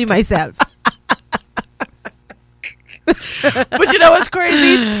you and tell you myself? But you know what's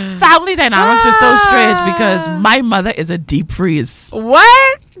crazy? Family dynamics are so strange because my mother is a deep freeze.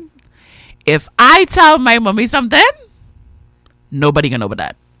 What? If I tell my mommy something, nobody can know about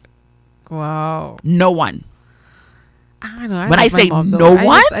that. Wow. No one. I don't know. When I like my say mom, though. no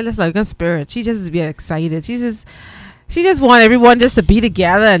one? I just like her spirit. She just be excited. She just want everyone just to be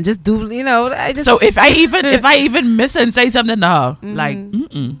together and just do. So if I even miss and say something to her, like,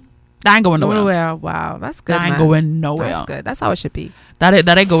 that ain't going nowhere. Wow, that's good. That ain't man. going nowhere. That's good. That's how it should be.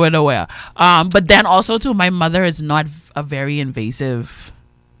 That ain't going nowhere. But then also too, my mother is not a very invasive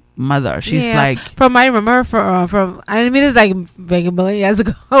mother. She's like, I remember from I mean it's like a million years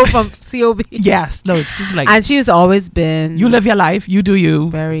ago from COB. yes, no, she's like, and she's always been you live your life, you do you.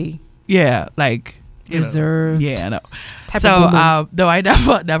 very Like reserved. Yeah, no. Type So of woman. no, I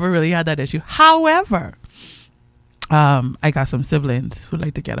never really had that issue. However, I got some siblings who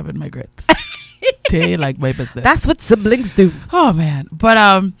like to get up in my grits. They like my business. That's what siblings do. Oh man. But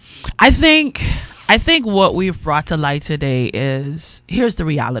I think what we've brought to light today is, here's the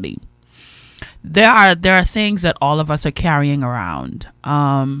reality. There are things that all of us are carrying around.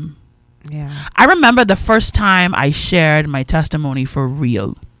 Yeah. I remember the first time I shared my testimony for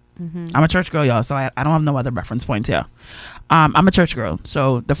real. I'm a church girl, y'all, so I don't have no other reference points here. I'm a church girl,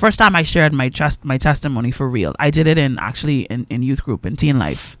 so the first time I shared my testimony for real, I did it in youth group, in teen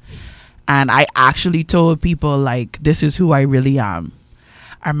life, and I actually told people, like, this is who I really am.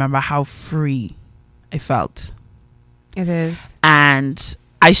 I remember how free I felt. It is. And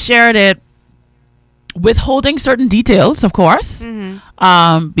I shared it withholding certain details, of course,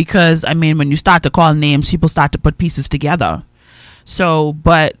 because I mean, when you start to call names, people start to put pieces together. So,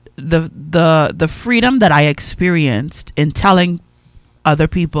 but the freedom that I experienced in telling other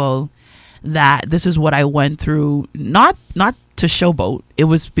people that this is what I went through, not to showboat, it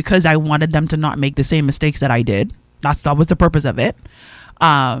was because I wanted them to not make the same mistakes that I did. That was the purpose of it.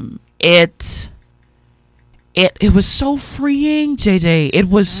 It was so freeing, JJ. It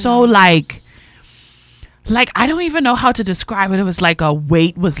was so like I don't even know how to describe it. It was like a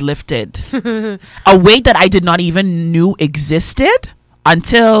weight was lifted. A weight that I did not even knew existed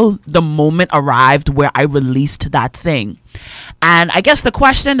until the moment arrived where I released that thing. And I guess the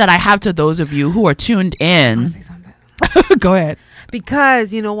question that I have to those of you who are tuned in, go ahead.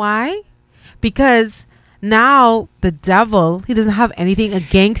 Because you know why? Because now the devil, he doesn't have anything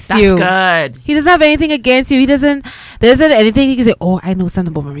against you. That's good. He doesn't have anything against you. There isn't anything he can say, oh, I know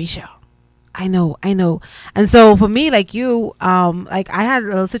something about Mericha. I know. And so for me, like you, like I had a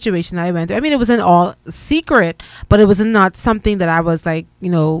little situation that I went through. I mean, it wasn't all secret, but it was not something that I was like,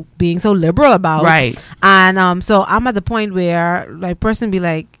 being so liberal about. Right. And so I'm at the point where like person be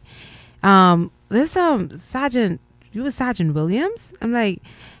like, this Sergeant, you was Sergeant Williams? I'm like,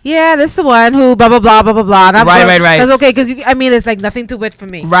 yeah, this is the one who blah blah blah blah blah blah. And Right. That's okay because I mean it's like nothing to it for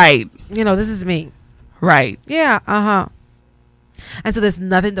me. Right. This is me. Right. Yeah. And so there's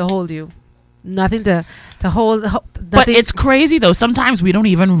nothing to hold you. Nothing to hold. But it's crazy though. Sometimes we don't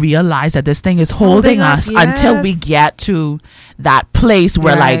even realize that this thing is holding us until we get to that place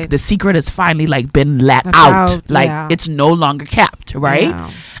where like the secret has finally like been let out. Like it's no longer kept, right?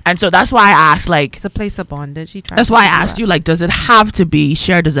 Yeah. And so that's why I asked, like, it's a place of bondage. That's why I asked you, like, does it have to be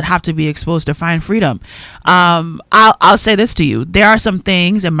shared? Does it have to be exposed to find freedom? I'll say this to you. There are some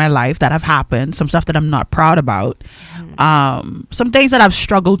things in my life that have happened, some stuff that I'm not proud about, some things that I've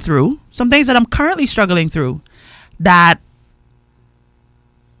struggled through, some things that I'm currently struggling through, that,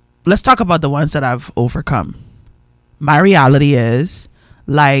 let's talk about the ones that I've overcome. My reality is,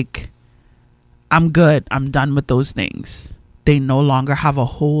 like, I'm good. I'm done with those things. They no longer have a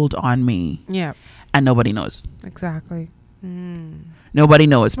hold on me. Yeah. And nobody knows. Exactly. Nobody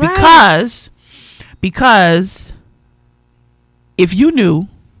knows. Right. Because if you knew,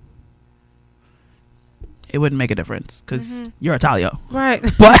 it wouldn't make a difference because you're Italia. Right.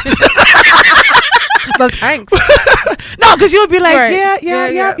 But well, thanks. no, because you would be like, Right.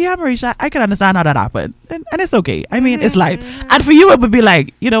 yeah, Mericha, I can understand how that happened. And it's okay. I mean, it's life. And for you, it would be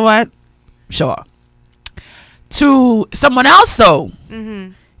like, you know what? Sure. To someone else, though,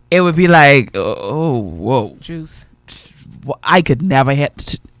 it would be like, oh, whoa. Juice. I could never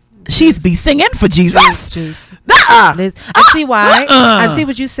hit. She's be singing for Jesus. Juice. Nuh-uh. I see why. I see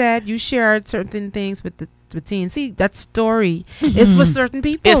what you said. You shared certain things with the teens. See, that story is for certain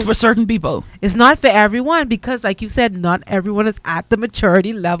people. It's for certain people. It's not for everyone because, like you said, not everyone is at the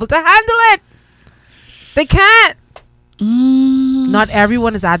maturity level to handle it. They can't. Not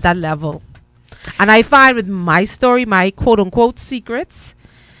everyone is at that level. And I find with my story, my quote-unquote secrets,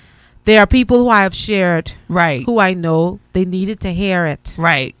 there are people who I have shared, right, who I know they needed to hear it,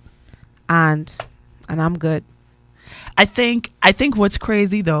 right, and I'm good. I think what's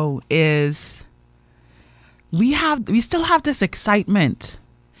crazy though is we still have this excitement,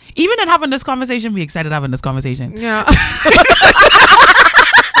 even in having this conversation. We excited having this conversation. Yeah.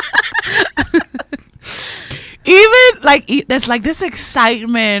 Even like there's like this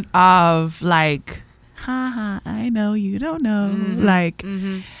excitement of like, haha, I know you don't know, like.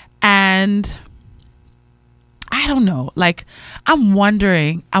 And I don't know, like, I'm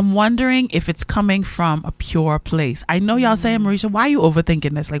wondering if it's coming from a pure place. I know y'all saying, Mericha, why are you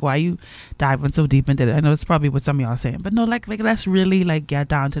overthinking this? Like, why are you diving so deep into it? I know it's probably what some of y'all are saying, but no, like let's really like get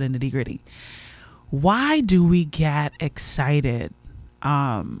down to the nitty gritty. Why do we get excited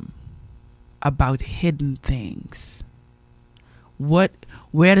about hidden things?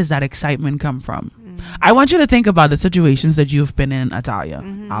 Where does that excitement come from? I want you to think about the situations that you've been in, Italia.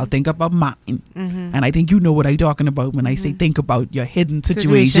 I'll think about mine. And I think you know what I'm talking about when I say think about your hidden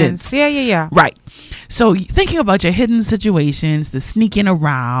situations. Yeah. Right. So thinking about your hidden situations, the sneaking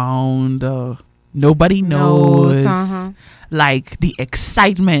around, nobody knows, like the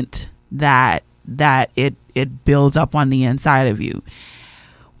excitement that it builds up on the inside of you.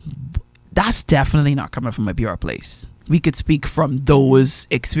 That's definitely not coming from a pure place. We could speak from those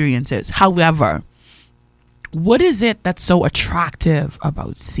experiences. However, what is it that's so attractive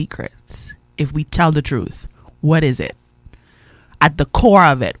about secrets? If we tell the truth, what is it? At the core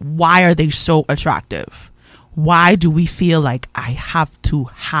of it, why are they so attractive? Why do we feel like I have to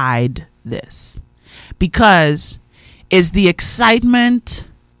hide this? Because is the excitement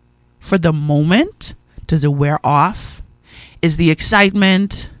for the moment? Does it wear off? Is the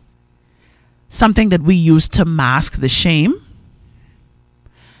excitement something that we use to mask the shame?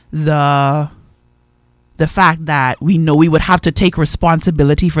 The fact that we know we would have to take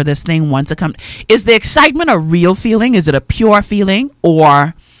responsibility for this thing once it comes. Is the excitement a real feeling? Is it a pure feeling?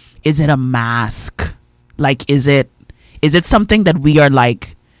 Or is it a mask? Like, is it something that we are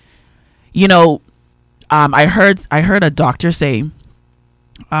like, you know, I heard a doctor say,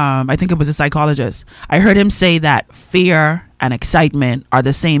 I think it was a psychologist. I heard him say that fear and excitement are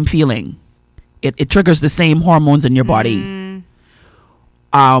the same feeling. It triggers the same hormones in your body.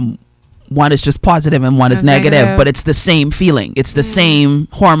 One is just positive and one is negative, but it's the same feeling. It's the same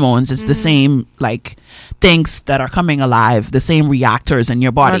hormones. It's the same like things that are coming alive, the same reactors in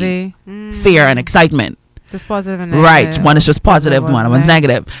your body. Fear and excitement. Just positive and negative. Right. One is just positive, one's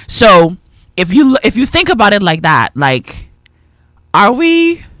negative. So if you think about it like that, like, are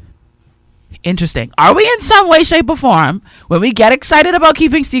we interesting? Are we in some way, shape, or form, when we get excited about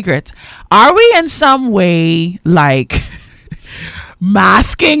keeping secrets, are we in some way like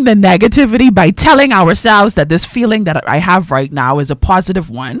masking the negativity by telling ourselves that this feeling that I have right now is a positive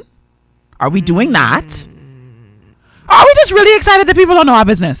one? Are we doing that? Or are we just really excited that people don't know our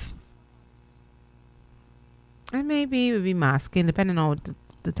business? And maybe it would be masking, depending on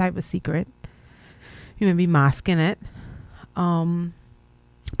the type of secret. You may be masking it.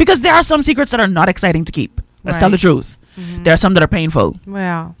 Because there are some secrets that are not exciting to keep. Let's tell the truth. There are some that are painful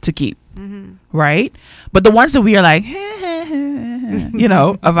to keep. Right? But the ones that we are like, you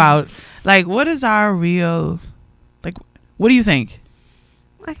know, about, like, what is our real, like, what do you think?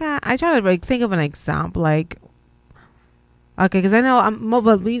 Like, I try to like think of an example, like, okay, because I know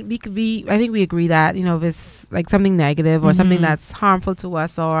but we could be, I think we agree that, you know, if it's like something negative or something that's harmful to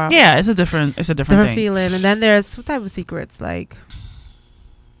us, or it's a different thing. Feeling. And then there's what type of secrets, like,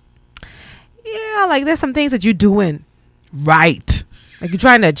 like there's some things that you're doing, right, like you're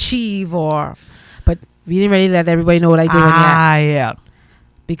trying to achieve, but we didn't really let everybody know what I doing yet.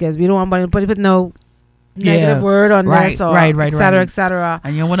 Because we don't want to put no negative word on this, or et cetera,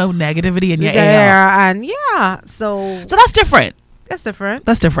 and you don't want no negativity in your air. And so that's different.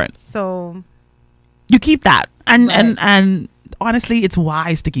 So you keep that, and honestly, it's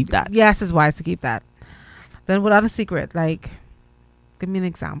wise to keep that. Yes, it's wise to keep that. Then what other secret? Like, give me an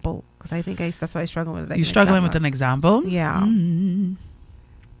example, because I think that's what I struggle with. Like, you struggling with an example? Yeah.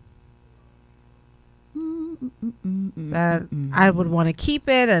 that I would want to keep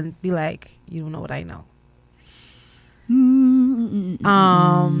it and be like, you don't know what I know.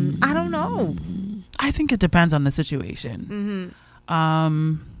 I don't know. I think it depends on the situation.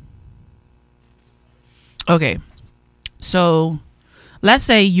 Okay, so let's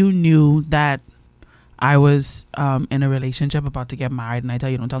say you knew that I was in a relationship about to get married, and I tell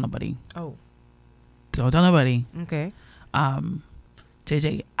you, don't tell nobody. Oh, don't tell nobody. Okay.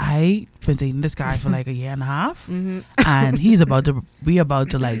 JJ, I been dating this guy for like a year and a half, and we about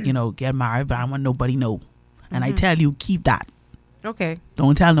to like, you know, get married, but I don't want nobody know. And I tell you, keep that. Okay.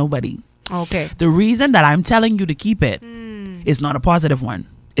 Don't tell nobody. Okay. The reason that I'm telling you to keep it is not a positive one.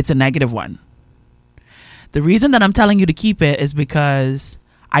 It's a negative one. The reason that I'm telling you to keep it is because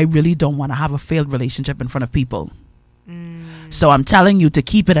I really don't want to have a failed relationship in front of people. So I'm telling you to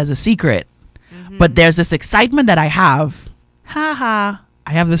keep it as a secret. But there's this excitement that I have. I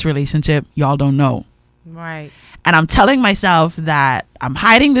have this relationship. Y'all don't know. Right. And I'm telling myself that I'm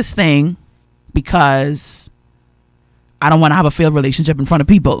hiding this thing because I don't want to have a failed relationship in front of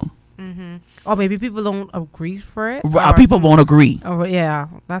people. Or maybe people don't agree for it. People won't agree. Oh, yeah.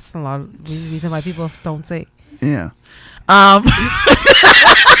 That's a lot of the reason why people don't say. Yeah.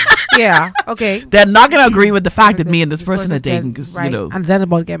 Yeah. Okay. They're not going to agree with the fact that me and this person are dating. Cause, right. you know, and then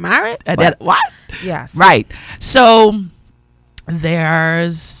about to get married? And then, what? Yes. Right. So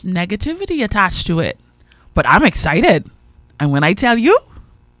there's negativity attached to it. But I'm excited. And when I tell you,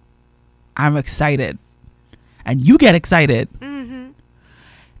 I'm excited. And you get excited.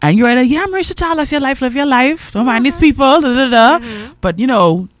 And you're like, yeah, Mericha, child, that's your life, live your life. Don't mind these people. Da, da, da. But, you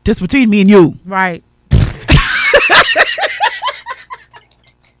know, just between me and you. Right.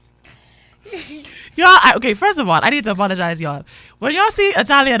 Y'all, okay, first of all, I need to apologize, y'all. When y'all see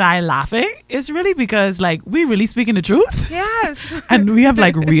Italia and I laughing, it's really because, like, we really speaking the truth. Yes. And we have,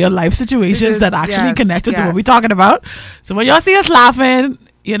 like, real life situations that actually connected to what we're talking about. So when y'all see us laughing,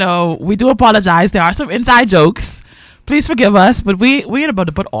 you know, we do apologize. There are some inside jokes. Please forgive us, but we ain't about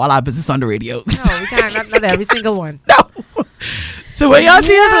to put all our business on the radio. No, we can't. Not every single one. No. So when y'all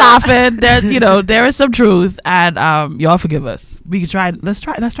see us laughing, there, you know, there is some truth, and y'all forgive us. We can try. Let's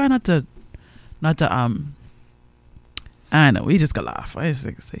try not to. I know we just gonna laugh. I just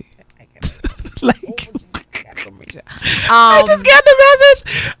like say, like, I just get the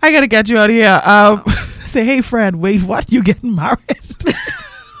message. I gotta get you out of here. Say, hey, friend, wait, what? You getting married?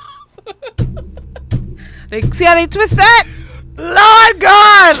 See how they twist that? Lord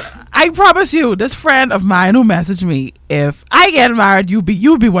God, I promise you, this friend of mine who messaged me, if I get married, you'd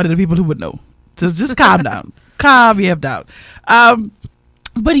be one of the people who would know. So just calm down, calm your down.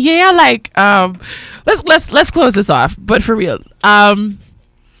 But yeah, like, let's close this off. But for real,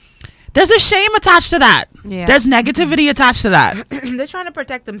 there's a shame attached to that. Yeah. There's negativity attached to that. They're trying to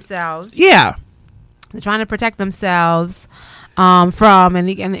protect themselves. Yeah, they're trying to protect themselves from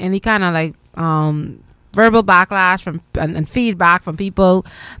any kind of like verbal backlash from and feedback from people,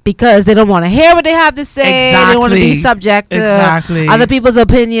 because they don't want to hear what they have to say. Exactly. They don't want to be subject to other people's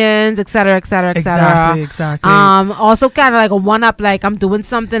opinions, etc., etc., etc. Exactly. Also kind of like a one up, like I'm doing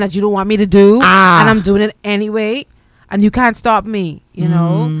something that you don't want me to do, and I'm doing it anyway, and you can't stop me. You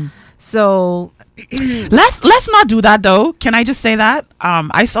know. So let's not do that though. Can I just say that?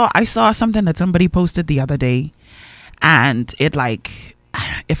 I saw something that somebody posted the other day, and it, like,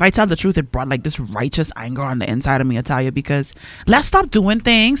 if I tell the truth, it brought like this righteous anger on the inside of me, Italia, because let's stop doing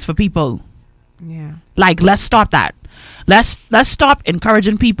things for people. Yeah. Like, let's stop that. Let's stop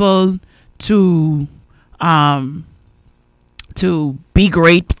encouraging people to be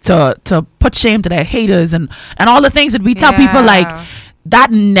great, to put shame to their haters and all the things that we tell people, like that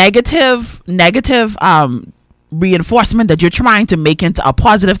negative reinforcement that you're trying to make into a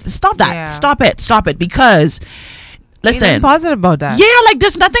positive. Stop that. Yeah. Stop it, because listen, ain't positive about that. Yeah, like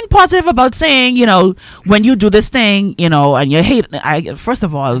there's nothing positive about saying, you know, when you do this thing, you know, and you hate. First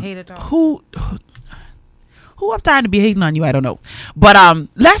of all, who have time to be hating on you? I don't know, but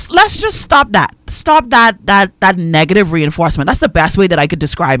let's just stop that. Stop that negative reinforcement. That's the best way that I could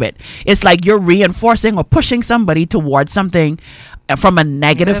describe it. It's like you're reinforcing or pushing somebody towards something from a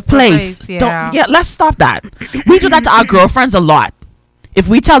negative place. Yeah. Let's stop that. We do that to our girlfriends a lot. If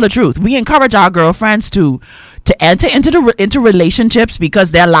we tell the truth, we encourage our girlfriends to enter into relationships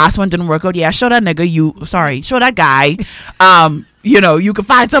because their last one didn't work out. Yeah, show that nigga show that guy. You know, you can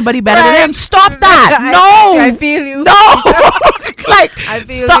find somebody better than him. Stop that. No. I feel you. No. Like,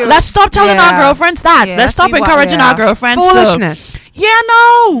 stop. Let's stop telling our girlfriends that. Yeah, let's stop encouraging our girlfriends foolishness.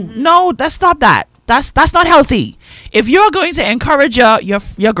 No, let's stop that. that's not healthy. If you're going to encourage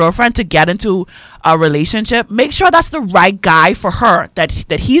your girlfriend to get into a relationship, make sure that's the right guy for her, that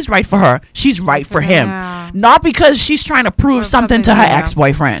he's right for her, she's right for him. Not because she's trying to prove something to her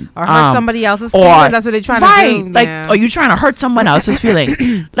ex-boyfriend or hurt somebody else's feelings. That's what they're trying to do. Like, are you trying to hurt someone else's feelings?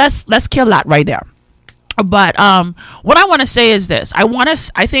 Let's kill that right there. But what I want to say is this.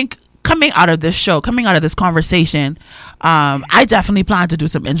 I think coming out of this show, coming out of this conversation, I definitely plan to do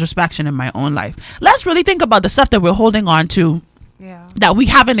some introspection in my own life. Let's really think about the stuff that we're holding on to, that we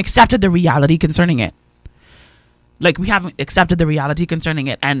haven't accepted the reality concerning it. Like, we haven't accepted the reality concerning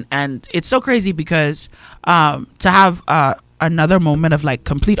it. And it's so crazy because to have another moment of like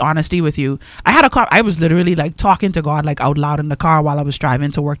complete honesty with you, I was literally like talking to God like out loud in the car while I was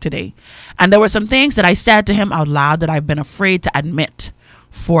driving to work today. And there were some things that I said to him out loud that I've been afraid to admit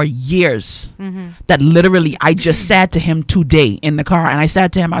for years, that literally I just said to him today in the car. And I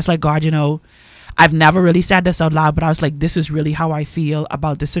said to him, I was like, God, I've never really said this out loud, but I was like, this is really how I feel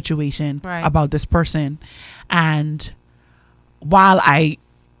about this situation, about this person. And while I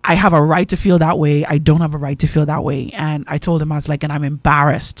have a right to feel that way, I don't have a right to feel that way. And I told him, I was like, and I'm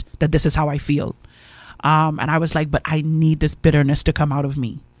embarrassed that this is how I feel. And I was like, but I need this bitterness to come out of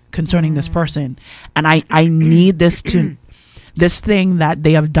me concerning this person. And I need this thing that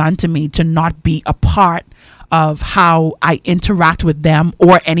they have done to me to not be a part of how I interact with them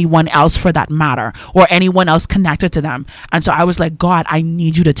or anyone else for that matter, or anyone else connected to them. And so I was like, God, I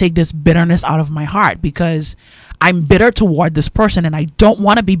need you to take this bitterness out of my heart, because I'm bitter toward this person and I don't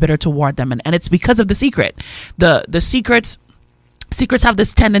want to be bitter toward them. And it's because of the secret. The secrets have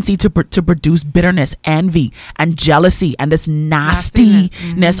this tendency to produce bitterness, envy, and jealousy, and this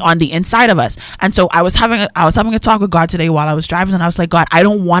nastiness on the inside of us. And so I was having a talk with God today while I was driving, and I was like, God, I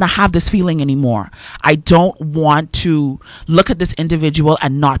don't want to have this feeling anymore. I don't want to look at this individual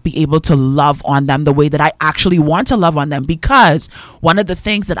and not be able to love on them the way that I actually want to love on them. Because one of the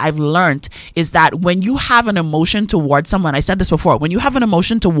things that I've learned is that when you have an emotion towards someone, I said this before, when you have an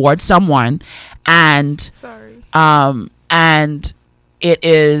emotion towards someone and it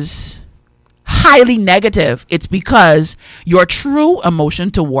is highly negative, it's because your true emotion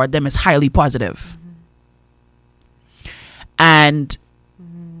toward them is highly positive. And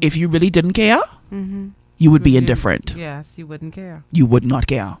if you really didn't care, you would be indifferent. Yes, you wouldn't care. You would not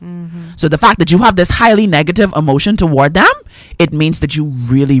care. So the fact that you have this highly negative emotion toward them, it means that you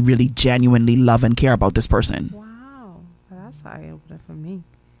really, really genuinely love and care about this person. Wow, that's eye-opener for me.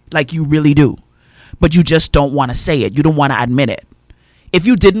 Like, you really do. But you just don't want to say it. You don't want to admit it. If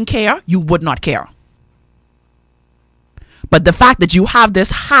you didn't care, you would not care. But the fact that you have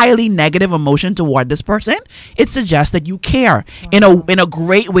this highly negative emotion toward this person, it suggests that you care in a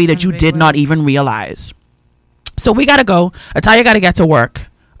great way that you did not even realize. So we got to go. Italia got to get to work.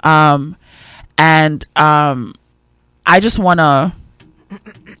 I just want to,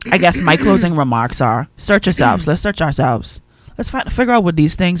 I guess my closing remarks are, search yourselves. Let's search ourselves. Let's figure out what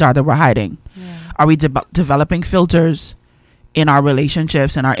these things are that we're hiding. Yeah. Are we developing filters in our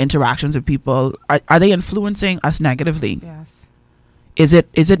relationships and our interactions with people? Are they influencing us negatively? Yes.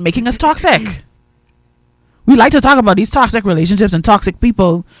 Is it making us toxic? We like to talk about these toxic relationships and toxic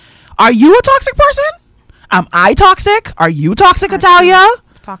people. Are you a toxic person? Am I toxic? Are you toxic, Italia?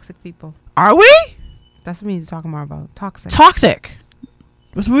 Toxic people. Are we? That's what we need to talk more about. Toxic.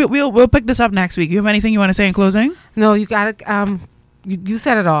 We'll pick this up next week. You have anything you want to say in closing? No, you got to you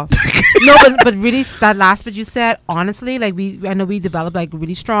said it all. No, but really, that last bit you said, honestly, like I know we developed like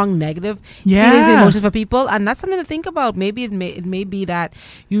really strong negative feelings and emotions for people, and that's something to think about. Maybe it may be that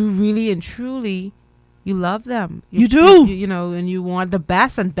you really and truly you love them. You do. And you want the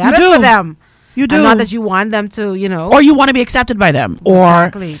best and better for them. You do. And not that you want them to, or you want to be accepted by them,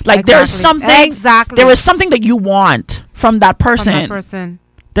 or there's something. Exactly. There is something that you want from that person. There's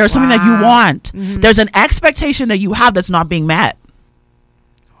something that you want. There's an expectation that you have that's not being met.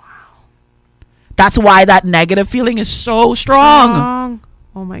 That's why that negative feeling is so strong.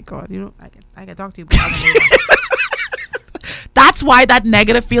 Oh my God! I can talk to you. That's why that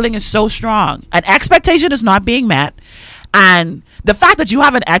negative feeling is so strong. An expectation is not being met, and the fact that you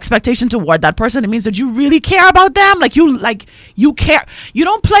have an expectation toward that person, it means that you really care about them. Like you care. You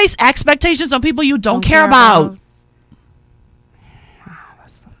don't place expectations on people you don't care about. Wow,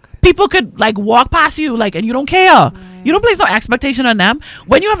 that's so good. People could walk past you and you don't care. Right. You don't place no expectation on them.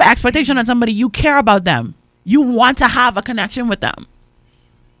 When you have an expectation on somebody, you care about them. You want to have a connection with them.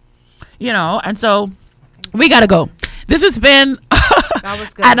 And so we got to go. This has been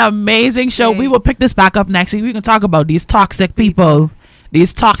an amazing show. We will pick this back up next week. We can talk about these toxic people,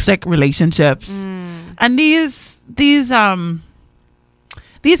 these toxic relationships, and these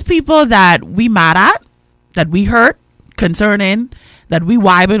these people that we mad at, that we hurt, concerning, that we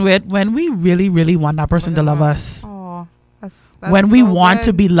vibing with, when we really, really want that person to love us. Oh, that's when we so want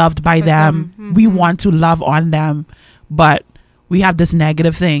to good be loved by for them, them. we want to love on them, but we have this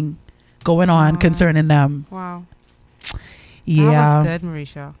negative thing going on concerning them. Wow. Yeah. That was good,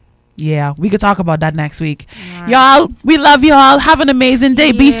 Mericha. Yeah, we could talk about that next week. All right. Y'all, we love y'all. Have an amazing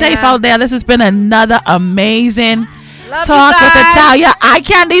day. Be Yeah. safe out there. This has been another amazing Love Talk you with guys. Italia. Eye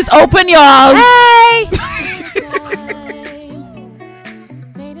candy's open, y'all. Hey!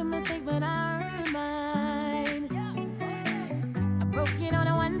 Made a mistake, but I earned mine. I broke it on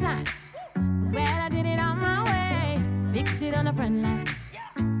a one time. Well, I did it on my way. Fixed it on the front line.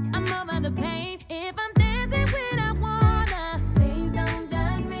 I'm over the pain. If I'm dancing when I wanna, please don't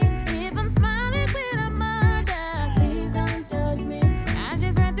judge me. If I'm smiling when I'm under, please don't judge me. I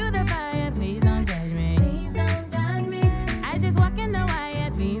just ran through the fire. Please don't judge me. Please don't judge me. I just walk in the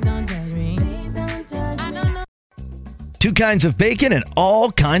wire. Please don't judge me. Please don't judge me. I don't know. Two kinds of bacon and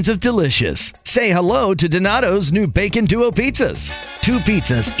all kinds of delicious. Say hello to Donato's new Bacon Duo pizzas. 2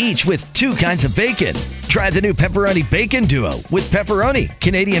 pizzas, each with 2 kinds of bacon. Try the new Pepperoni Bacon Duo with pepperoni,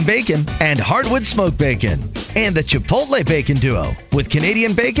 Canadian bacon, and hardwood smoked bacon. And the Chipotle Bacon Duo with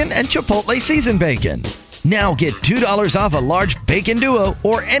Canadian bacon and Chipotle seasoned bacon. Now get $2 off a large Bacon Duo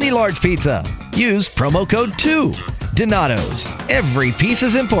or any large pizza. Use promo code 2. Donato's. Every piece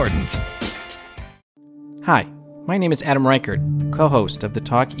is important. Hi, my name is Adam Reichert, co-host of the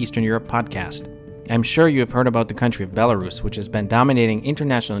Talk Eastern Europe podcast. I'm sure you have heard about the country of Belarus, which has been dominating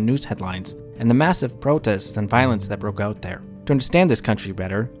international news headlines, and the massive protests and violence that broke out there. To understand this country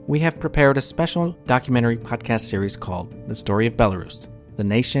better, we have prepared a special documentary podcast series called The Story of Belarus, the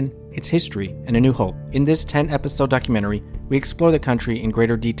nation, its history, and a new hope. In this 10-episode documentary, we explore the country in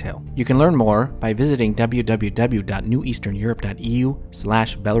greater detail. You can learn more by visiting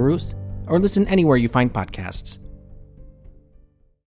www.neweasterneurope.eu/Belarus or listen anywhere you find podcasts.